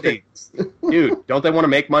love Why those would things. Dude, don't they want to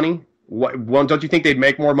make money? Don't you think they'd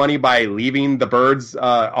make more money by leaving the birds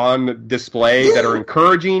on display that are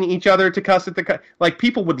encouraging each other to cuss at the like?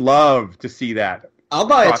 People would love to see that. I'll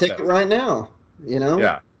buy a ticket right now. You know?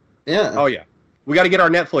 Yeah. Yeah. Oh yeah. We got to get our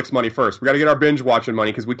Netflix money first. We got to get our binge watching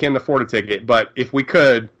money because we can't afford a ticket. But if we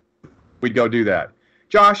could, we'd go do that.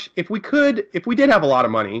 Josh, if we did have a lot of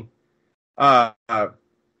money,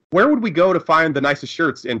 where would we go to find the nicest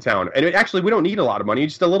shirts in town? And actually, we don't need a lot of money,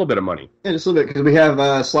 just a little bit of money. Yeah, just a little bit, because we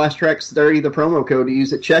have Slash Trax 30, the promo code to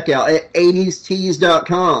use at checkout at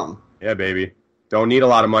 80stees.com. Yeah, baby. Don't need a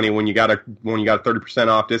lot of money when you got a 30%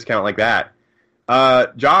 off discount like that.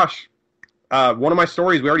 Josh, one of my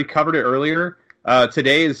stories, we already covered it earlier.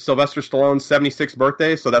 Today is Sylvester Stallone's 76th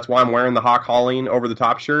birthday, so that's why I'm wearing the Hawk Hauling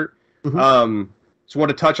over-the-top shirt. Mm-hmm. Just want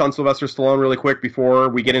to touch on Sylvester Stallone really quick before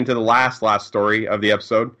we get into the last story of the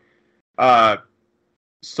episode.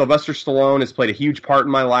 Sylvester Stallone has played a huge part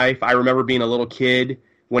in my life. I remember being a little kid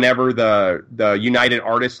whenever the United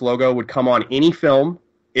Artists logo would come on any film.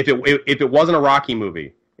 If it wasn't a Rocky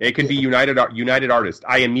movie, it could be United Artists.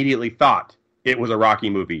 I immediately thought it was a Rocky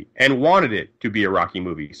movie and wanted it to be a Rocky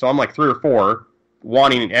movie. So I'm like 3 or 4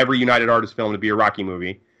 wanting every United Artists film to be a Rocky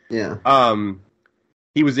movie. Yeah.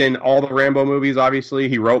 He was in all the Rambo movies, obviously.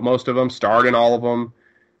 He wrote most of them, starred in all of them.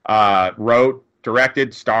 Wrote,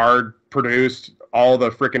 directed, starred, produced all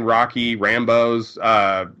the frickin' Rocky Rambos.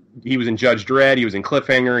 He was in Judge Dredd. He was in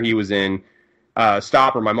Cliffhanger. He was in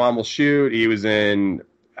Stop or My Mom Will Shoot. He was in,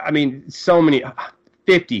 so many,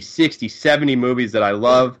 50, 60, 70 movies that I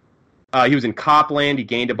love. He was in Copland. He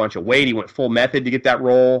gained a bunch of weight. He went full method to get that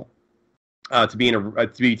role. To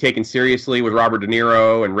be taken seriously with Robert De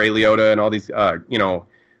Niro and Ray Liotta and all these,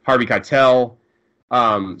 Harvey Keitel.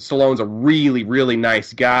 Stallone's a really, really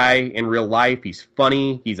nice guy in real life. He's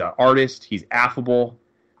funny. He's an artist. He's affable.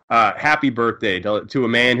 Happy birthday to a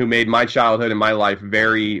man who made my childhood and my life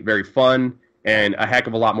very, very fun and a heck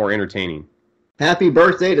of a lot more entertaining. Happy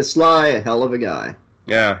birthday to Sly, a hell of a guy.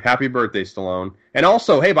 Yeah, happy birthday, Stallone. And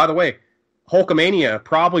also, hey, by the way, Hulkamania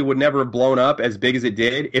probably would never have blown up as big as it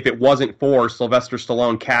did if it wasn't for Sylvester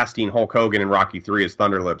Stallone casting Hulk Hogan in Rocky III as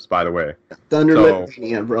Thunderlips, by the way.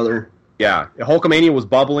 Thunderlips, brother. Yeah, Hulkamania was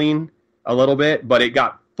bubbling a little bit, but it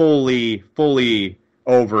got fully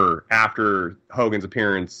over after Hogan's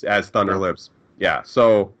appearance as Thunderlips. Yeah,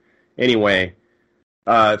 so anyway,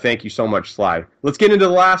 thank you so much, Sly. Let's get into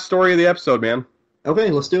the last story of the episode, man.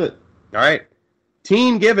 Okay, let's do it. All right.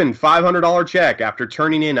 Teen given $500 check after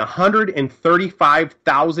turning in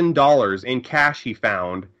 $135,000 in cash he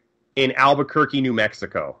found in Albuquerque, New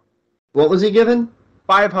Mexico. What was he given?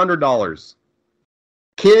 $500.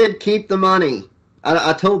 Kid, keep the money.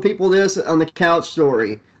 I told people this on the couch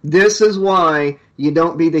story. This is why you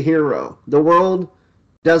don't be the hero. The world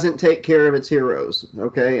doesn't take care of its heroes.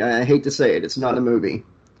 Okay? I hate to say it. It's not a movie.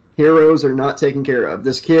 Heroes are not taken care of.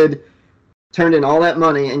 This kid turned in all that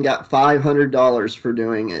money and got $500 for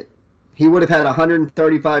doing it. He would have had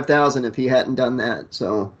 $135,000 if he hadn't done that.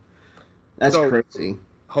 So that's crazy.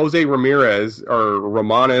 Jose Ramirez or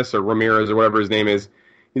Romanes or Ramirez or whatever his name is.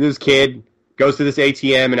 This kid goes to this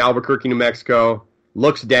ATM in Albuquerque, New Mexico,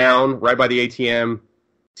 looks down right by the ATM,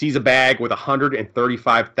 sees a bag with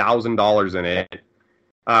 $135,000 in it,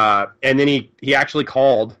 and then he actually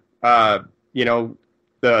called the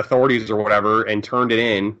authorities or whatever and turned it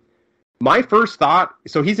in. My first thought,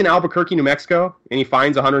 so he's in Albuquerque, New Mexico, and he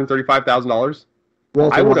finds $135,000.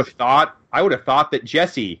 Walter I would White. have thought that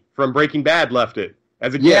Jesse from Breaking Bad left it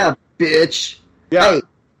as a kid. Yeah, bitch. Yeah.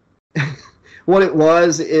 Hey, what it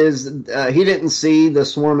was is he didn't see the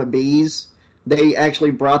swarm of bees. They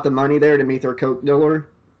actually brought the money there to meet their coke dealer.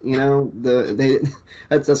 You know,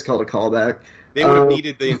 that's called a callback. They would have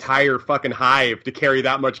needed the entire fucking hive to carry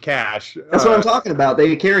that much cash. That's what I'm talking about.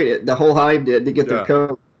 They carried it. The whole hive did to get their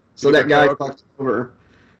coke. So that guy fucked over.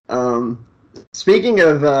 Speaking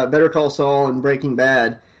of Better Call Saul and Breaking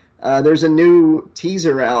Bad, there's a new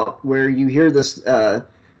teaser out where you hear this a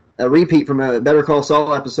repeat from a Better Call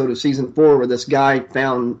Saul episode of season 4 where this guy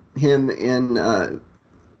found him in the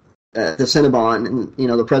Cinnabon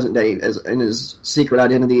in the present day in his secret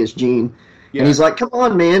identity as Gene. Yeah. And he's like, "Come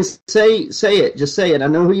on, man, say it. Just say it. I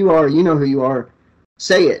know who you are. You know who you are.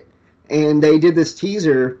 Say it." And they did this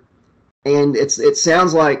teaser, and it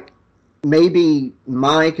sounds like maybe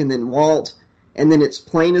Mike and then Walt, and then it's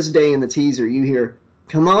plain as day in the teaser. You hear,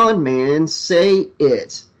 "Come on, man, say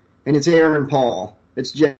it," and it's Aaron Paul.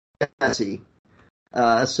 It's Jesse.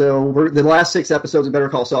 So the last 6 episodes of Better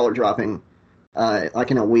Call Saul are dropping,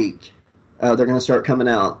 like in a week. They're going to start coming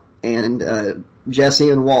out, and Jesse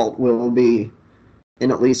and Walt will be in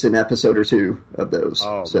at least an episode or 2 of those.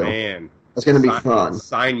 Oh, so man. It's going to be fun.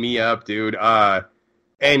 Sign me up, dude.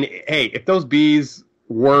 And, hey, if those bees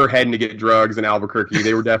were heading to get drugs in Albuquerque,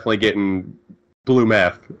 they were definitely getting blue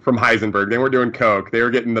meth from Heisenberg. They weren't doing coke. They were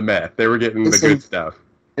getting the meth. They were getting the good stuff.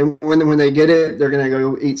 And when they get it, they're going to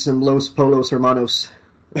go eat some Los Polos Hermanos.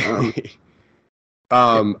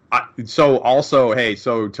 So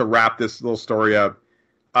to wrap this little story up,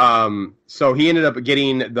 so he ended up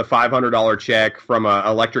getting the $500 check from an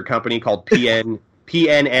electric company called PNM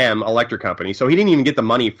Electric Company. So he didn't even get the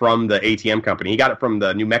money from the ATM company. He got it from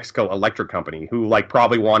the New Mexico Electric Company, who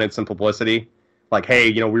probably wanted some publicity. Like, hey,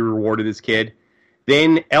 we rewarded this kid.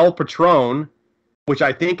 Then El Patron, which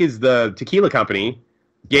I think is the tequila company,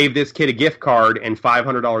 gave this kid a gift card and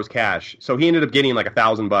 $500 cash. So he ended up getting like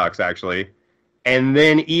 $1,000 actually. And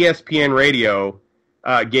then ESPN Radio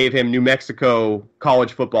gave him New Mexico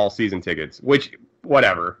college football season tickets, which,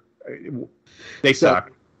 whatever. They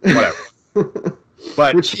suck. Whatever.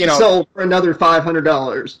 But, which he sold for another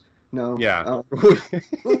 $500. No. Yeah.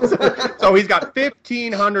 So he's got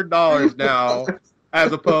 $1,500 now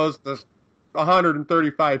as opposed to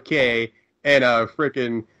 $135K and a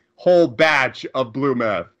freaking whole batch of blue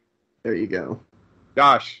meth. There you go.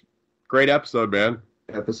 Gosh. Great episode, man.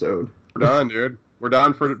 We're done, dude. We're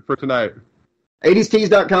done for tonight.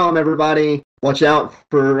 80stees.com, everybody. Watch out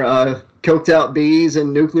for coked out bees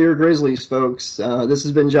and nuclear grizzlies, folks. This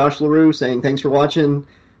has been Josh LaRue saying thanks for watching.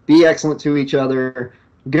 Be excellent to each other.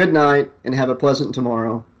 Good night, and have a pleasant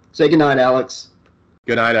tomorrow. Say good night, Alex.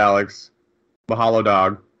 Good night, Alex. Mahalo,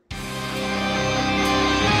 dog.